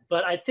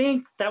 But I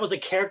think that was a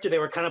character they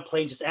were kind of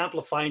playing, just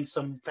amplifying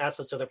some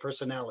facets of their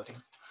personality.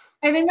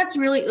 I think that's a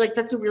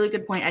really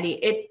good point,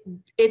 Eddie.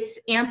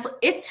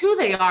 It's who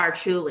they are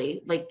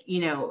truly, like,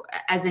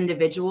 as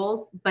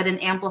individuals, but an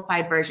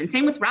amplified version.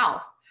 Same with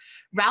Ralph.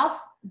 Ralph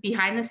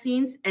behind the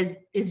scenes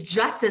is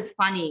just as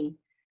funny.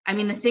 I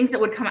mean, the things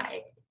that would come out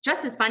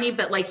just as funny,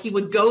 but like he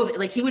would go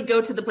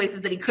to the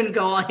places that he couldn't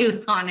go while he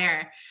was on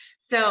air.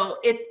 So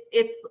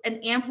it's an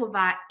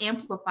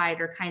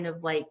amplified or kind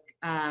of like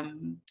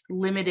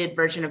limited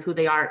version of who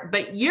they are,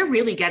 but you're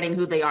really getting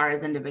who they are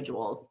as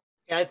individuals.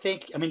 Yeah,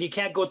 I mean, you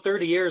can't go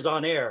 30 years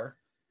on air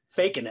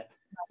faking it.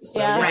 So,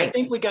 yeah, right. I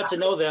think we got to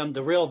know them,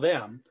 the real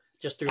them,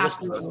 just through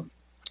listening.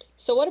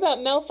 So what about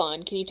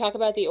Melfon? Can you talk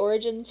about the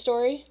origin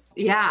story?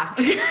 Yeah.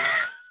 I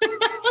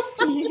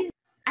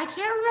can't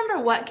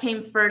remember what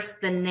came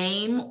first, the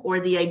name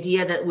or the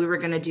idea that we were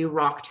going to do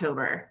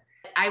Rocktober.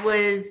 I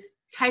was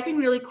typing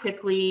really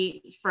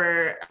quickly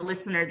for a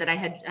listener that I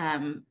had,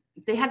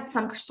 they had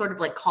some sort of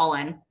like call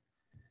in.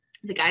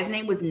 The guy's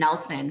name was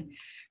Nelson,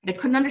 but I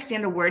couldn't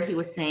understand a word he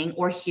was saying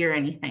or hear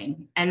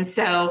anything. And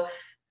so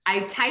I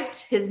typed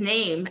his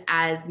name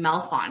as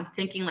Melfon,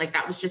 thinking like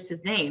that was just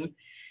his name.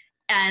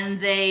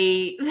 And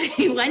they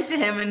went to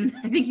him, and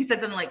I think he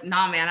said something like,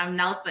 "Nah, man, I'm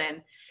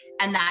Nelson."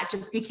 And that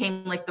just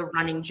became like the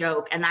running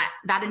joke. And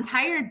that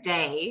entire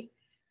day,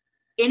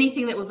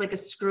 anything that was like a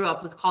screw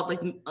up was called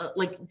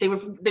like they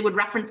would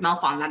reference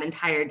Melfon that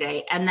entire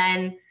day. And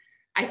then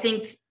I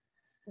think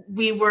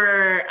we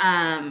were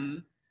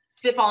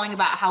spitballing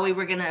about how we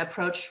were going to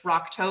approach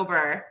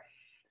Rocktober.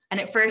 And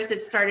at first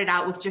it started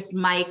out with just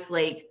Mike,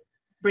 like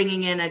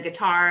bringing in a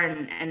guitar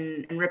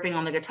and ripping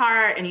on the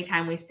guitar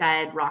anytime we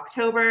said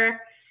Rocktober.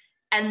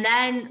 And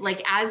then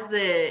like as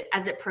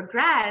it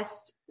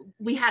progressed,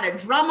 we had a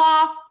drum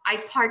off.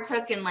 I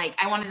partook in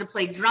I wanted to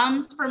play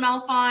drums for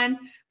Melfon.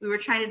 We were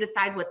trying to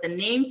decide what the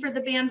name for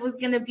the band was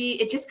going to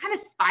be. It just kind of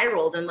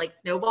spiraled and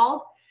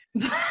snowballed.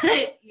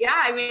 But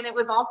yeah, I mean, it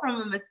was all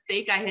from a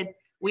mistake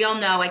we all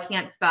know I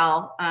can't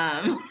spell,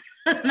 that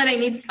I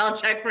need spell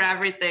check for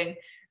everything.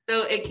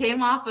 So it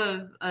came off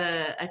of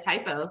a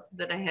typo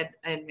that I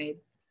had made.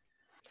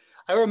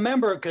 I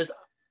remember because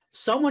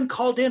someone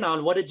called in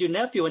on What Did You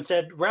Nephew and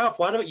said, Ralph,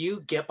 why don't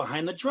you get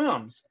behind the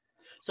drums?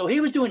 So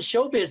he was doing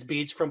showbiz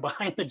beats from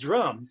behind the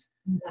drums.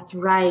 That's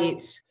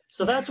right.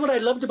 So that's what I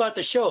loved about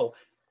the show.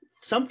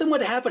 Something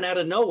would happen out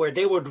of nowhere.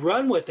 They would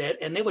run with it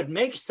and they would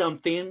make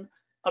something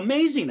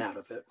amazing out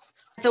of it.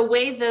 The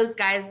way those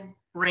guys'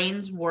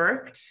 brains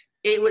worked,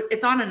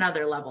 it's on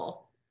another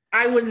level.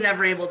 I was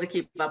never able to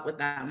keep up with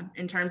them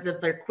in terms of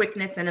their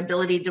quickness and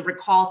ability to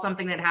recall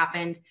something that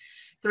happened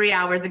 3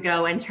 hours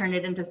ago and turn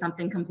it into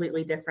something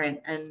completely different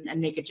and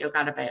make a joke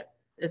out of it.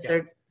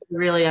 They're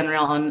really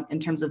unreal in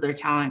terms of their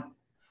talent.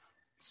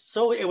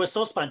 So it was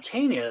so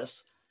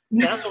spontaneous.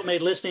 That's what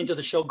made listening to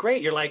the show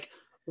great. You're like,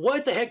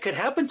 what the heck could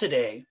happen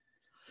today?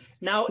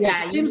 Now,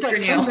 it seems like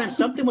sometimes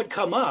something would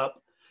come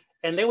up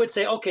and they would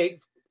say, okay,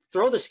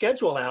 throw the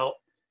schedule out.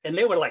 And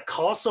they would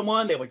call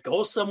someone, they would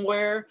go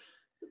somewhere.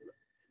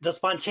 The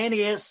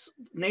spontaneous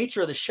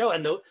nature of the show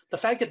and the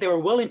fact that they were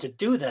willing to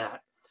do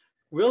that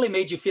really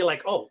made you feel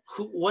like, oh,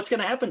 what's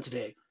going to happen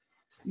today?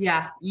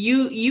 Yeah,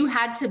 you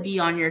had to be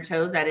on your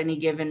toes at any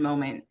given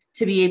moment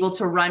to be able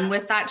to run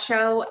with that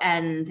show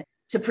and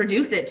to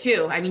produce it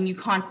too. I mean, you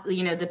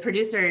constantly, the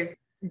producers,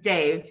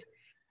 Dave,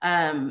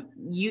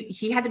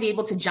 he had to be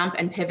able to jump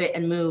and pivot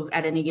and move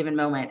at any given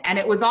moment. And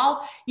it was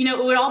all,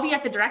 it would all be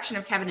at the direction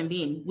of Kevin and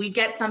Bean. We'd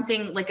get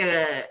something like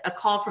a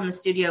call from the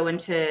studio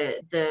into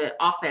the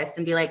office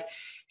and be like,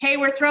 hey,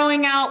 we're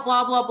throwing out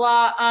blah, blah,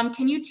 blah.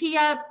 Can you tee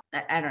up,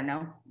 I don't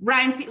know,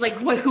 Ryan,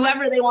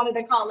 whoever they wanted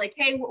to call,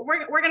 hey,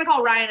 we're going to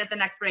call Ryan at the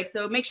next break.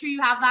 So make sure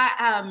you have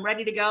that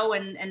ready to go.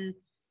 And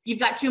you've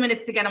got 2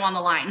 minutes to get him on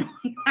the line.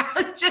 that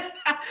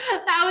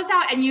was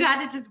how, and you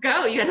had to just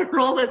go, you had to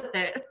roll with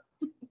it.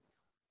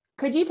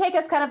 Could you take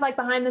us kind of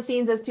behind the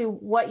scenes as to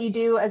what you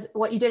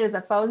did as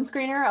a phone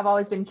screener? I've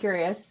always been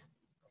curious.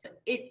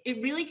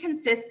 It really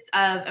consists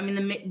of,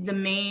 the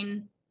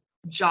main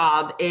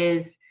job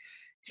is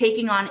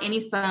taking on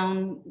any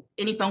phone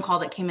call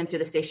that came in through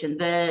the station.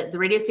 The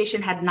radio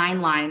station had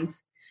 9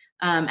 lines.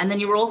 And then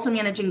you were also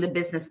managing the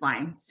business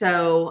line.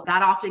 So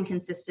that often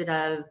consisted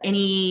of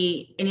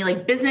any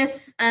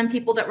business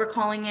people that were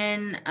calling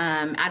in,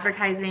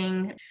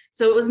 advertising.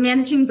 So it was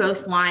managing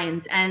both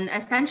lines. And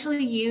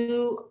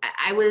essentially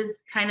I was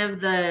kind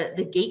of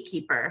the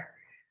gatekeeper.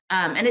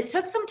 And it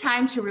took some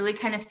time to really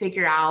kind of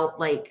figure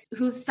out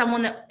who's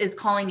someone that is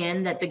calling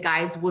in that the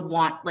guys would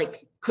want,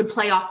 could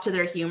play off to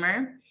their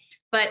humor.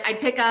 But I'd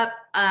pick up,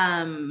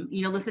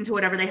 listen to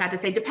whatever they had to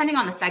say, depending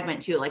on the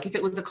segment too. If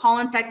it was a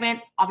call-in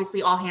segment,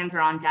 obviously all hands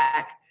are on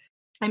deck.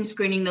 I'm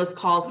screening those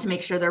calls to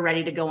make sure they're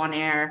ready to go on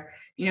air.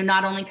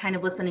 Not only kind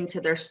of listening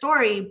to their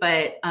story,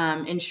 but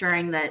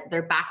ensuring that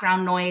their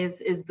background noise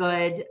is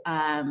good,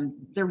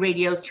 their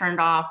radio's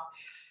turned off.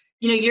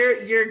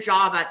 Your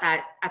job at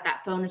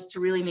that phone is to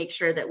really make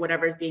sure that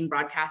whatever is being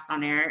broadcast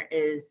on air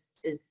is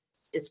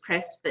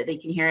crisp, that they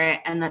can hear it,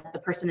 and that the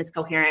person is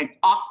coherent.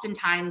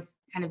 Oftentimes,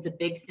 kind of the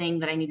big thing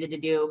that I needed to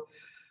do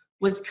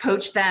was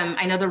coach them.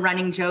 I know the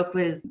running joke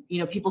was,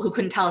 people who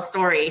couldn't tell a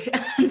story.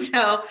 And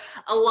so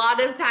a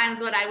lot of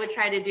times what I would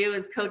try to do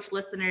is coach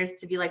listeners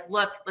to be like,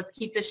 look, let's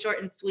keep this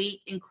short and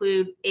sweet,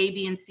 include A,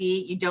 B, and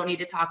C. You don't need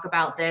to talk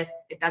about this.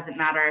 It doesn't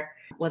matter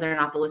whether or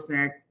not the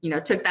listener,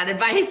 took that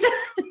advice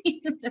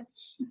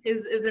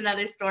is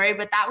another story.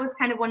 But that was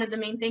kind of one of the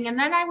main things. And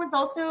then I was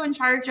also in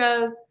charge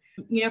of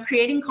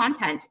creating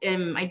content.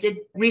 I did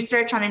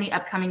research on any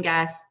upcoming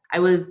guests. I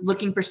was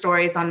looking for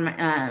stories on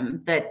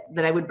that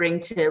I would bring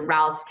to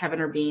Ralph, Kevin,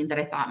 or Bean that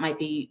I thought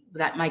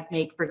might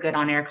make for good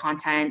on-air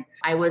content.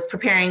 I was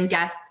preparing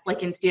guests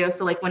in studio.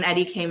 So when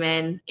Eddie came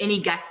in,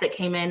 any guest that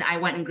came in, I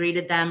went and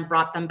greeted them,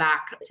 brought them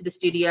back to the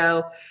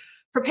studio,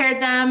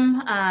 prepared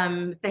them.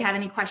 If they had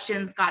any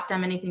questions, got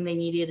them anything they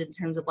needed in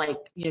terms of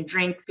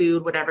drinks,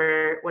 food,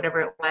 whatever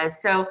it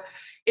was. So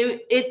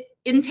it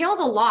entailed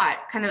a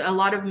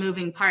lot of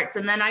moving parts.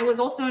 And then I was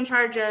also in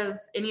charge of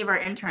any of our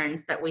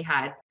interns that we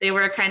had. They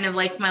were kind of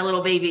like my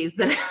little babies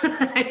that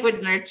I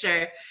would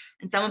nurture.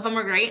 And some of them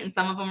were great and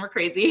some of them were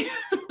crazy.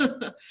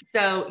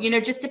 So,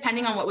 just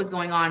depending on what was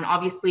going on,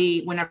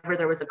 obviously, whenever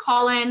there was a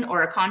call-in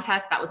or a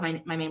contest, that was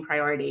my main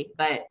priority,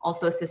 but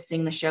also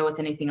assisting the show with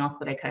anything else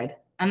that I could.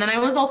 And then I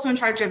was also in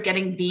charge of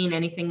getting Bean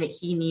anything that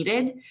he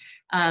needed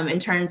in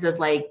terms of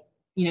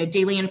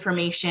daily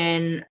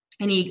information,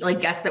 any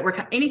guests that were,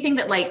 anything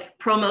that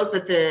promos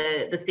that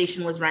the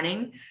station was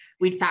running,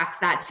 we'd fax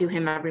that to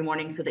him every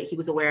morning so that he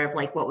was aware of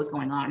what was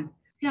going on.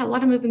 Yeah, a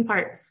lot of moving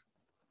parts.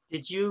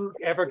 Did you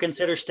ever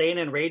consider staying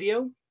in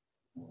radio?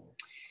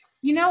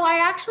 You know, I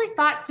actually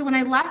thought, so when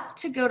I left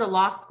to go to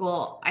law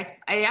school, I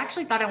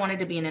actually thought I wanted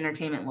to be an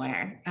entertainment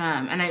lawyer.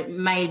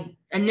 My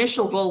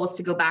initial goal was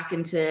to go back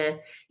into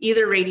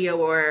either radio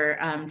or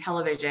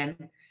television.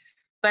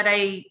 But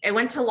I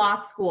went to law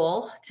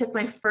school, took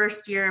my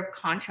first year of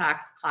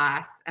contracts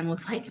class and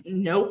was like,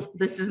 nope,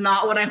 this is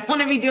not what I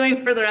want to be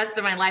doing for the rest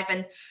of my life.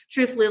 And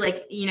truthfully,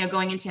 like, you know,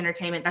 going into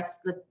entertainment, that's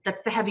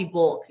the heavy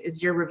bulk,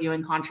 is you're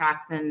reviewing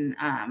contracts and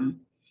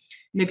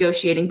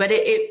negotiating. But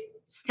it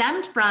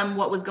stemmed from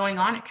what was going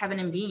on at Kevin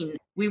and Bean.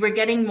 We were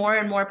getting more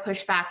and more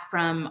pushback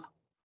from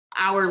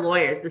our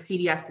lawyers, the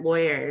CBS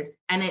lawyers,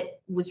 and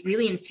it was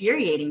really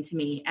infuriating to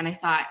me. And I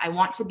thought, I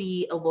want to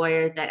be a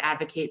lawyer that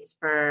advocates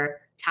for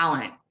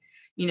talent,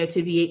 you know,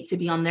 to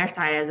be on their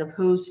side, as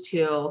opposed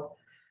to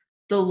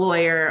the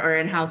lawyer or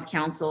in-house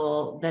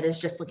counsel that is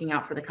just looking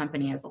out for the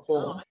company as a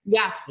whole.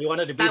 Yeah. You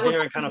wanted to be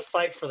there and kind of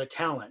fight for the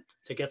talent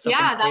to get something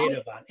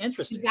creative on.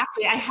 Interesting.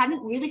 Exactly. I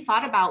hadn't really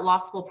thought about law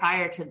school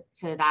prior to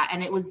that.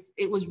 And it was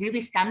really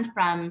stemmed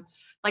from,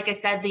 like I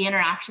said, the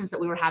interactions that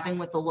we were having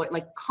with the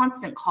like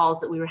constant calls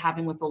that we were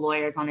having with the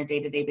lawyers on a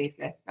day-to-day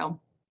basis. So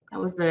that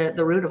was the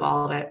root of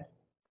all of it.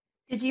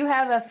 Did you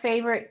have a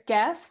favorite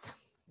guest?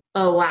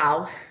 Oh,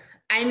 wow.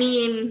 I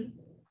mean,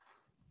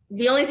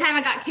 the only time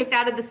I got kicked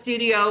out of the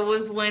studio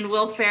was when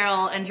Will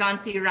Ferrell and John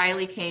C.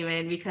 Reilly came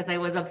in, because I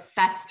was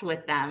obsessed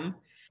with them.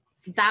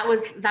 That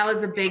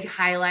was a big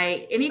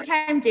highlight.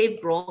 Anytime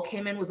Dave Grohl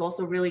came in was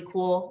also really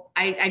cool.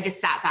 I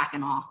just sat back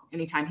in awe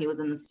anytime he was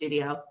in the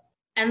studio.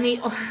 And the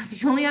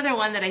only other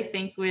one that I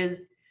think was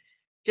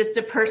just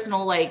a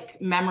personal like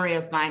memory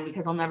of mine,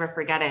 because I'll never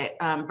forget it.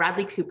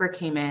 Bradley Cooper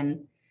came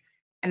in,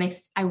 and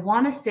I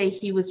want to say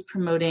he was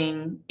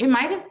promoting, it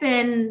might have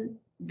been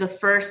the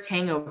first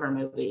Hangover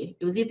movie.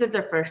 It was either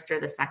the first or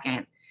the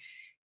second.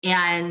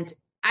 And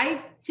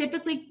I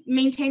typically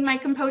maintain my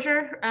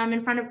composure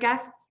in front of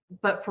guests,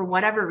 but for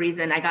whatever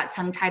reason, I got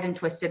tongue-tied and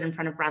twisted in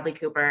front of Bradley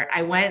Cooper.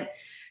 I went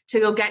to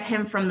go get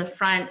him from the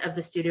front of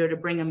the studio to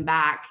bring him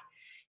back,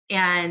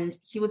 and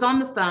he was on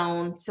the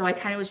phone. So I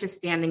kind of was just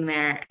standing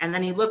there, and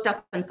then he looked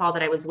up and saw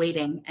that I was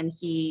waiting, and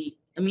he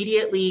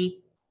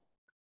immediately,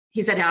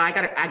 he said, I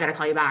gotta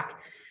call you back.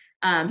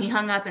 He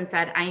hung up and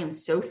said, I am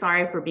so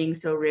sorry for being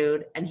so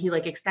rude. And he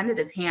like extended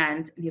his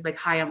hand, and he's like,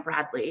 hi, I'm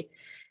Bradley.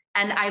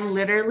 And I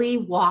literally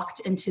walked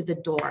into the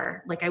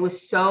door. Like I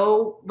was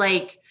so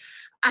like,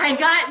 I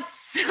got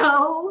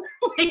so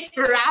like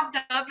wrapped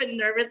up and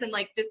nervous and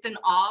like just in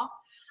awe.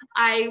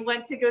 I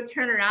went to go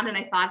turn around, and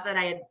I thought that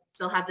I had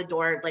still had the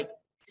door like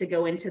to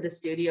go into the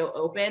studio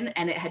open,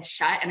 and it had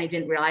shut, and I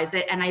didn't realize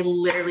it. And I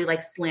literally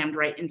like slammed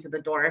right into the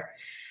door.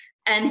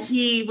 And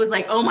he was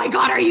like, oh my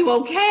God, are you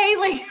okay?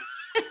 Like,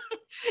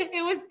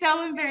 it was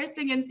so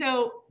embarrassing. And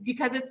so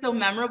because it's so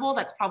memorable,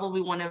 that's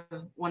probably one of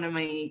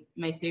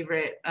my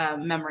favorite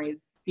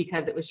memories,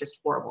 because it was just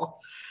horrible.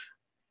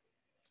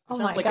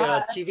 Sounds like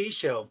a TV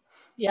show.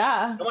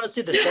 Yeah. I want to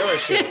see the Sarah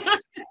Show.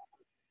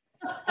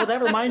 Oh,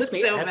 that reminds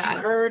me. Have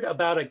you heard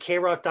about a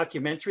K-Rock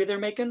documentary they're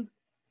making?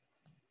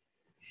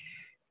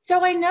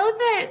 So I know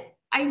that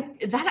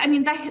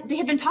they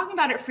had been talking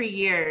about it for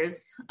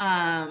years.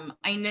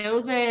 I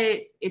know that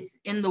it's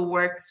in the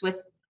works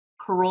with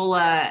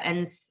Corolla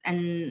and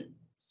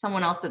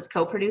someone else that's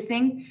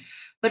co-producing,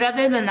 but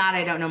other than that,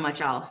 I don't know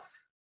much else.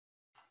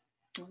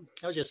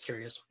 I was just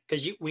curious,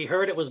 because we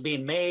heard it was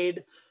being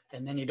made,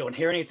 and then you don't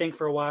hear anything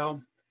for a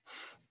while.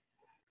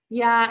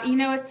 Yeah, you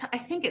know, I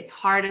think it's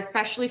hard,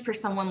 especially for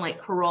someone like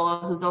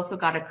Corolla, who's also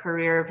got a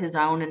career of his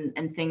own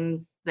and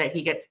things that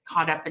he gets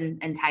caught up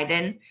and tied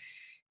in.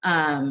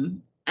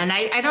 And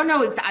I don't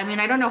know.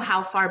 I don't know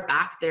how far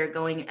back they're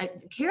going.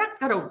 K-Rock's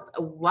got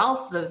a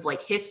wealth of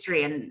like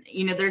history, and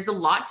you know, there's a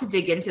lot to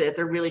dig into that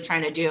they're really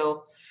trying to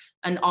do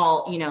an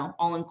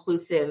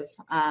all-inclusive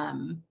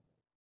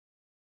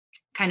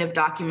kind of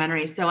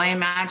documentary. So I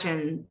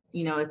imagine,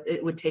 you know,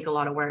 it would take a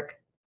lot of work.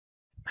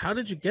 How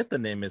did you get the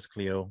name Miss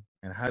Cleo,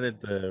 and how did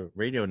the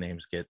radio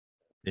names get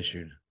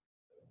issued?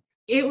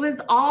 It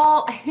was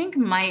all, I think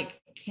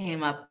Mike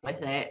came up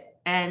with it.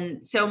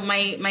 And so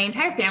my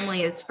entire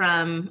family is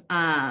from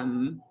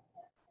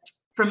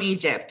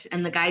Egypt,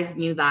 and the guys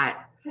knew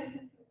that.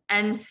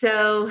 And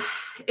so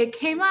it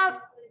came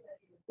up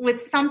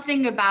with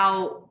something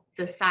about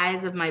the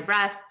size of my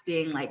breasts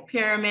being like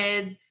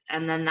pyramids,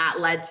 and then that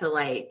led to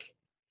like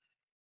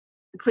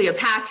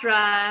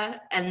Cleopatra,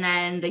 and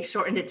then they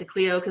shortened it to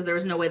Cleo because there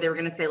was no way they were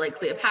going to say like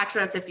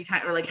Cleopatra 50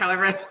 times, or like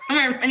however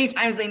many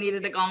times they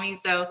needed to call me.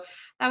 So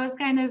that was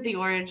kind of the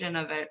origin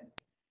of it.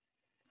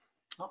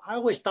 I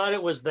always thought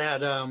it was that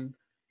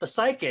the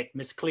psychic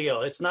Miss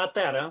Cleo. It's not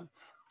that, huh?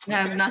 It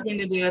has nothing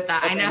to do with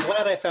that. Okay, I know. I'm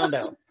glad I found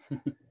out.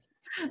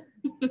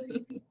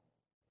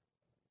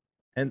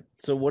 And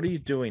so what are you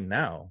doing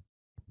now?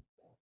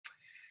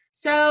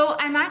 So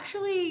I'm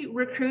actually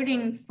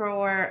recruiting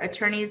for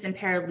attorneys and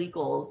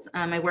paralegals.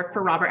 I work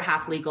for Robert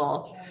Half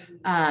Legal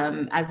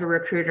as a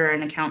recruiter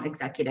and account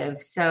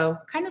executive. So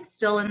kind of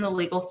still in the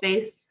legal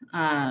space,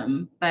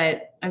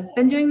 but I've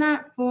been doing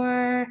that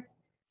for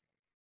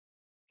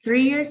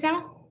 3 years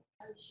now.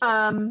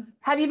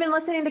 Have you been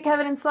listening to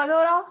Kevin and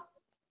Sluggo at all?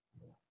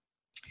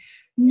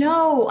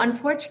 No,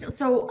 unfortunately.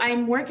 So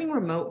I'm working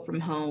remote from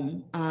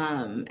home,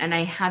 and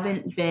I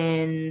haven't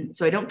been,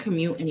 so I don't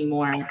commute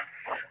anymore.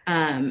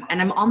 And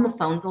I'm on the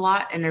phones a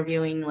lot,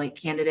 interviewing like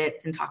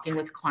candidates and talking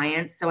with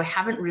clients. So I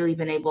haven't really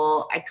been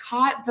able, I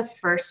caught the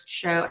first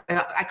show,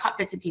 I caught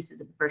bits and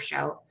pieces of the first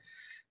show.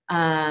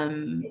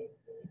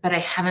 But I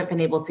haven't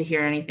been able to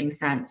hear anything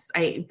since.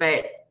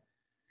 But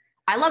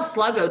I love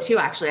Sluggo too,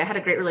 actually. I had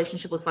a great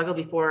relationship with Sluggo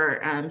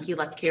before he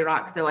left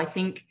K-Rock. So I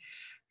think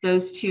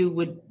those two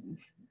would,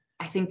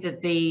 I think that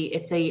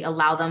if they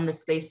allow them the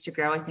space to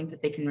grow, I think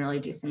that they can really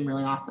do some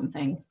really awesome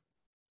things.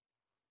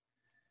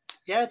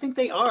 Yeah, I think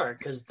they are,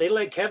 because they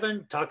let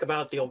Kevin talk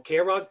about the old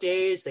K-Rock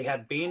days. They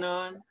had Bean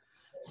on.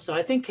 So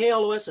I think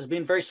KLOS is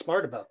being very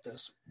smart about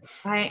this.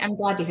 I'm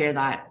glad to hear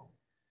that.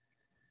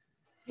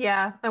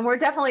 Yeah, and we're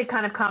definitely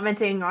kind of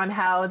commenting on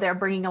how they're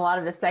bringing a lot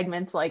of the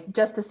segments, like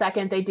Just a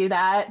Second, they do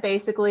that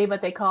basically,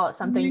 but they call it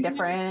something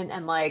different.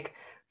 And like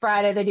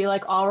Friday, they do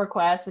like All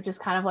Requests, which is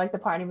kind of like the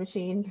party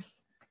machine.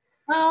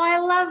 Oh, I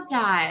love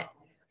that.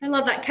 I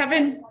love that.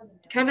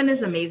 Kevin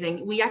is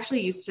amazing. We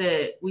actually used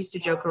to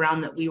joke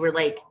around that we were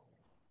like,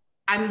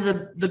 I'm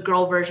the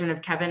girl version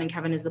of Kevin and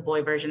Kevin is the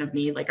boy version of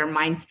me. Like our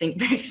minds think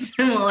very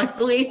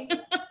similarly.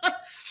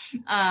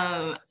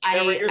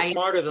 You're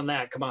smarter than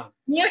that. Come on.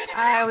 Yeah.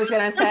 I was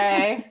going to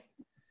say.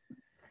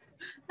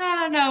 I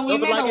don't know. No,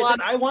 but like I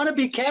said, I want to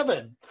be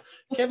Kevin.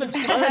 Kevin's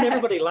fun.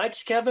 Everybody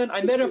likes Kevin.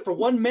 I met him for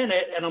 1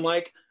 minute and I'm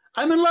like,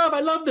 I'm in love.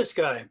 I love this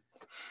guy.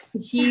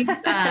 He's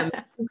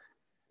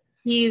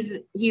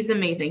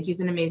amazing. He's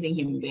an amazing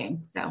human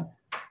being. So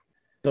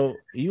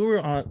you were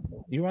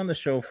on the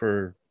show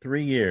for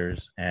 3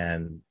 years,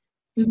 and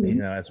you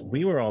know, as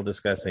we were all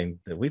discussing,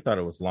 that we thought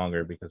it was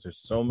longer because there's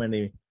so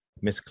many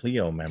Miss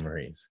Cleo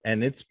memories,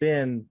 and it's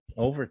been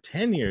over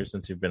 10 years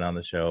since you've been on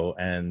the show,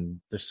 and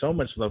there's so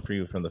much love for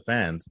you from the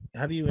fans.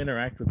 How do you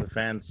interact with the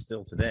fans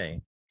still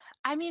today?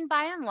 I mean,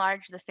 by and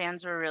large, the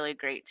fans were really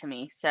great to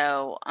me.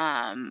 So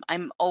I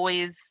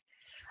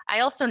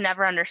also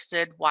never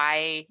understood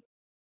why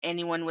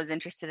anyone was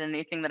interested in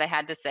anything that I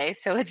had to say.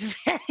 So it's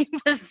very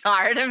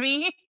bizarre to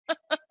me.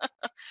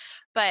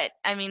 But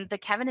I mean, the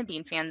Kevin and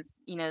Bean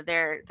fans, you know,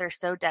 they're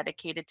so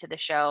dedicated to the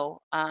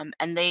show.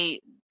 And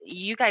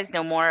you guys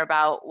know more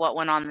about what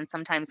went on than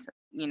sometimes,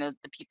 you know,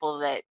 the people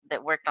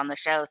that worked on the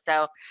show.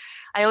 So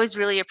I always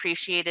really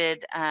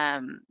appreciated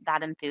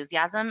that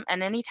enthusiasm.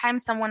 And anytime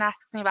someone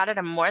asks me about it,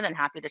 I'm more than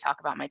happy to talk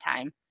about my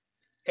time.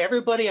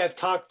 Everybody I've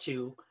talked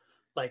to,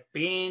 like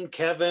Bean,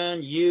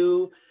 Kevin,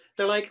 you,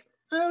 they're like,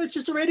 oh, it's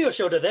just a radio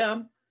show to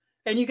them.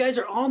 And you guys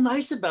are all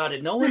nice about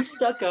it. No one's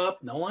stuck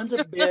up. No one's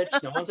a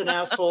bitch. No one's an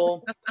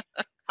asshole.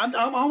 I'm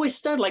always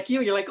stunned like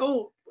you. You're like,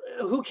 oh,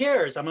 who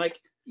cares? I'm like,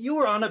 you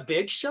were on a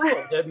big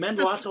show that meant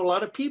a lot to a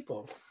lot of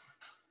people.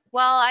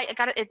 Well,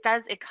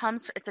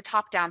 it's a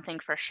top down thing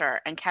for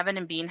sure. And Kevin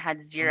and Bean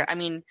had zero. I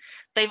mean,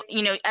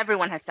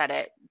 everyone has said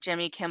it.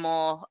 Jimmy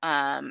Kimmel,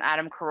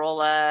 Adam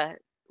Carolla,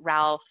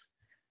 Ralph,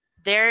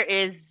 there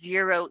is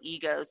zero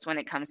egos when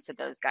it comes to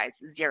those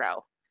guys.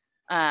 Zero.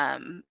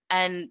 And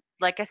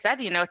like I said,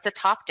 it's a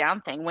top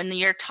down thing. When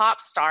your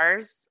top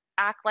stars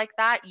act like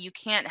that, you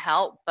can't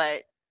help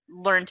but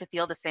learn to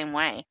feel the same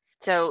way.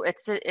 So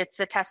it's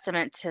a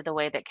testament to the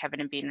way that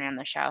Kevin and Bean ran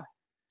the show.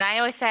 And I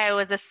always say I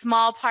was a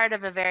small part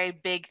of a very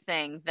big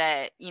thing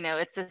that,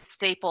 it's a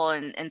staple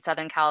in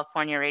Southern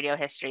California radio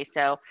history.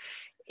 So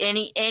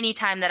any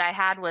time that I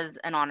had was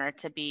an honor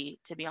to be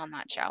on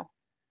that show.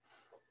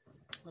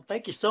 Well,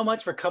 thank you so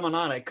much for coming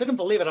on. I couldn't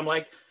believe it. I'm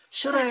like,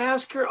 should I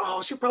ask her?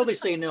 Oh, she'll probably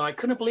say no. I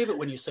couldn't believe it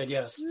when you said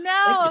yes.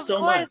 No, of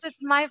course. It's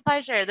my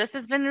pleasure. This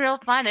has been real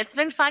fun. It's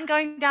been fun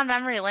going down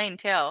memory lane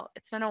too.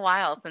 It's been a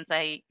while since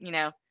I,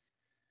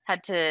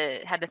 had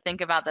to think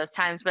about those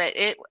times. But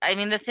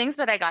the things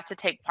that I got to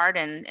take part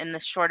in the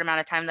short amount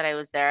of time that I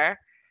was there,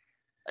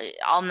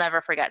 I'll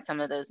never forget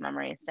some of those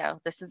memories. So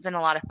this has been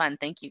a lot of fun.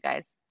 Thank you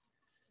guys.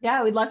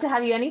 Yeah, we'd love to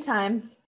have you anytime.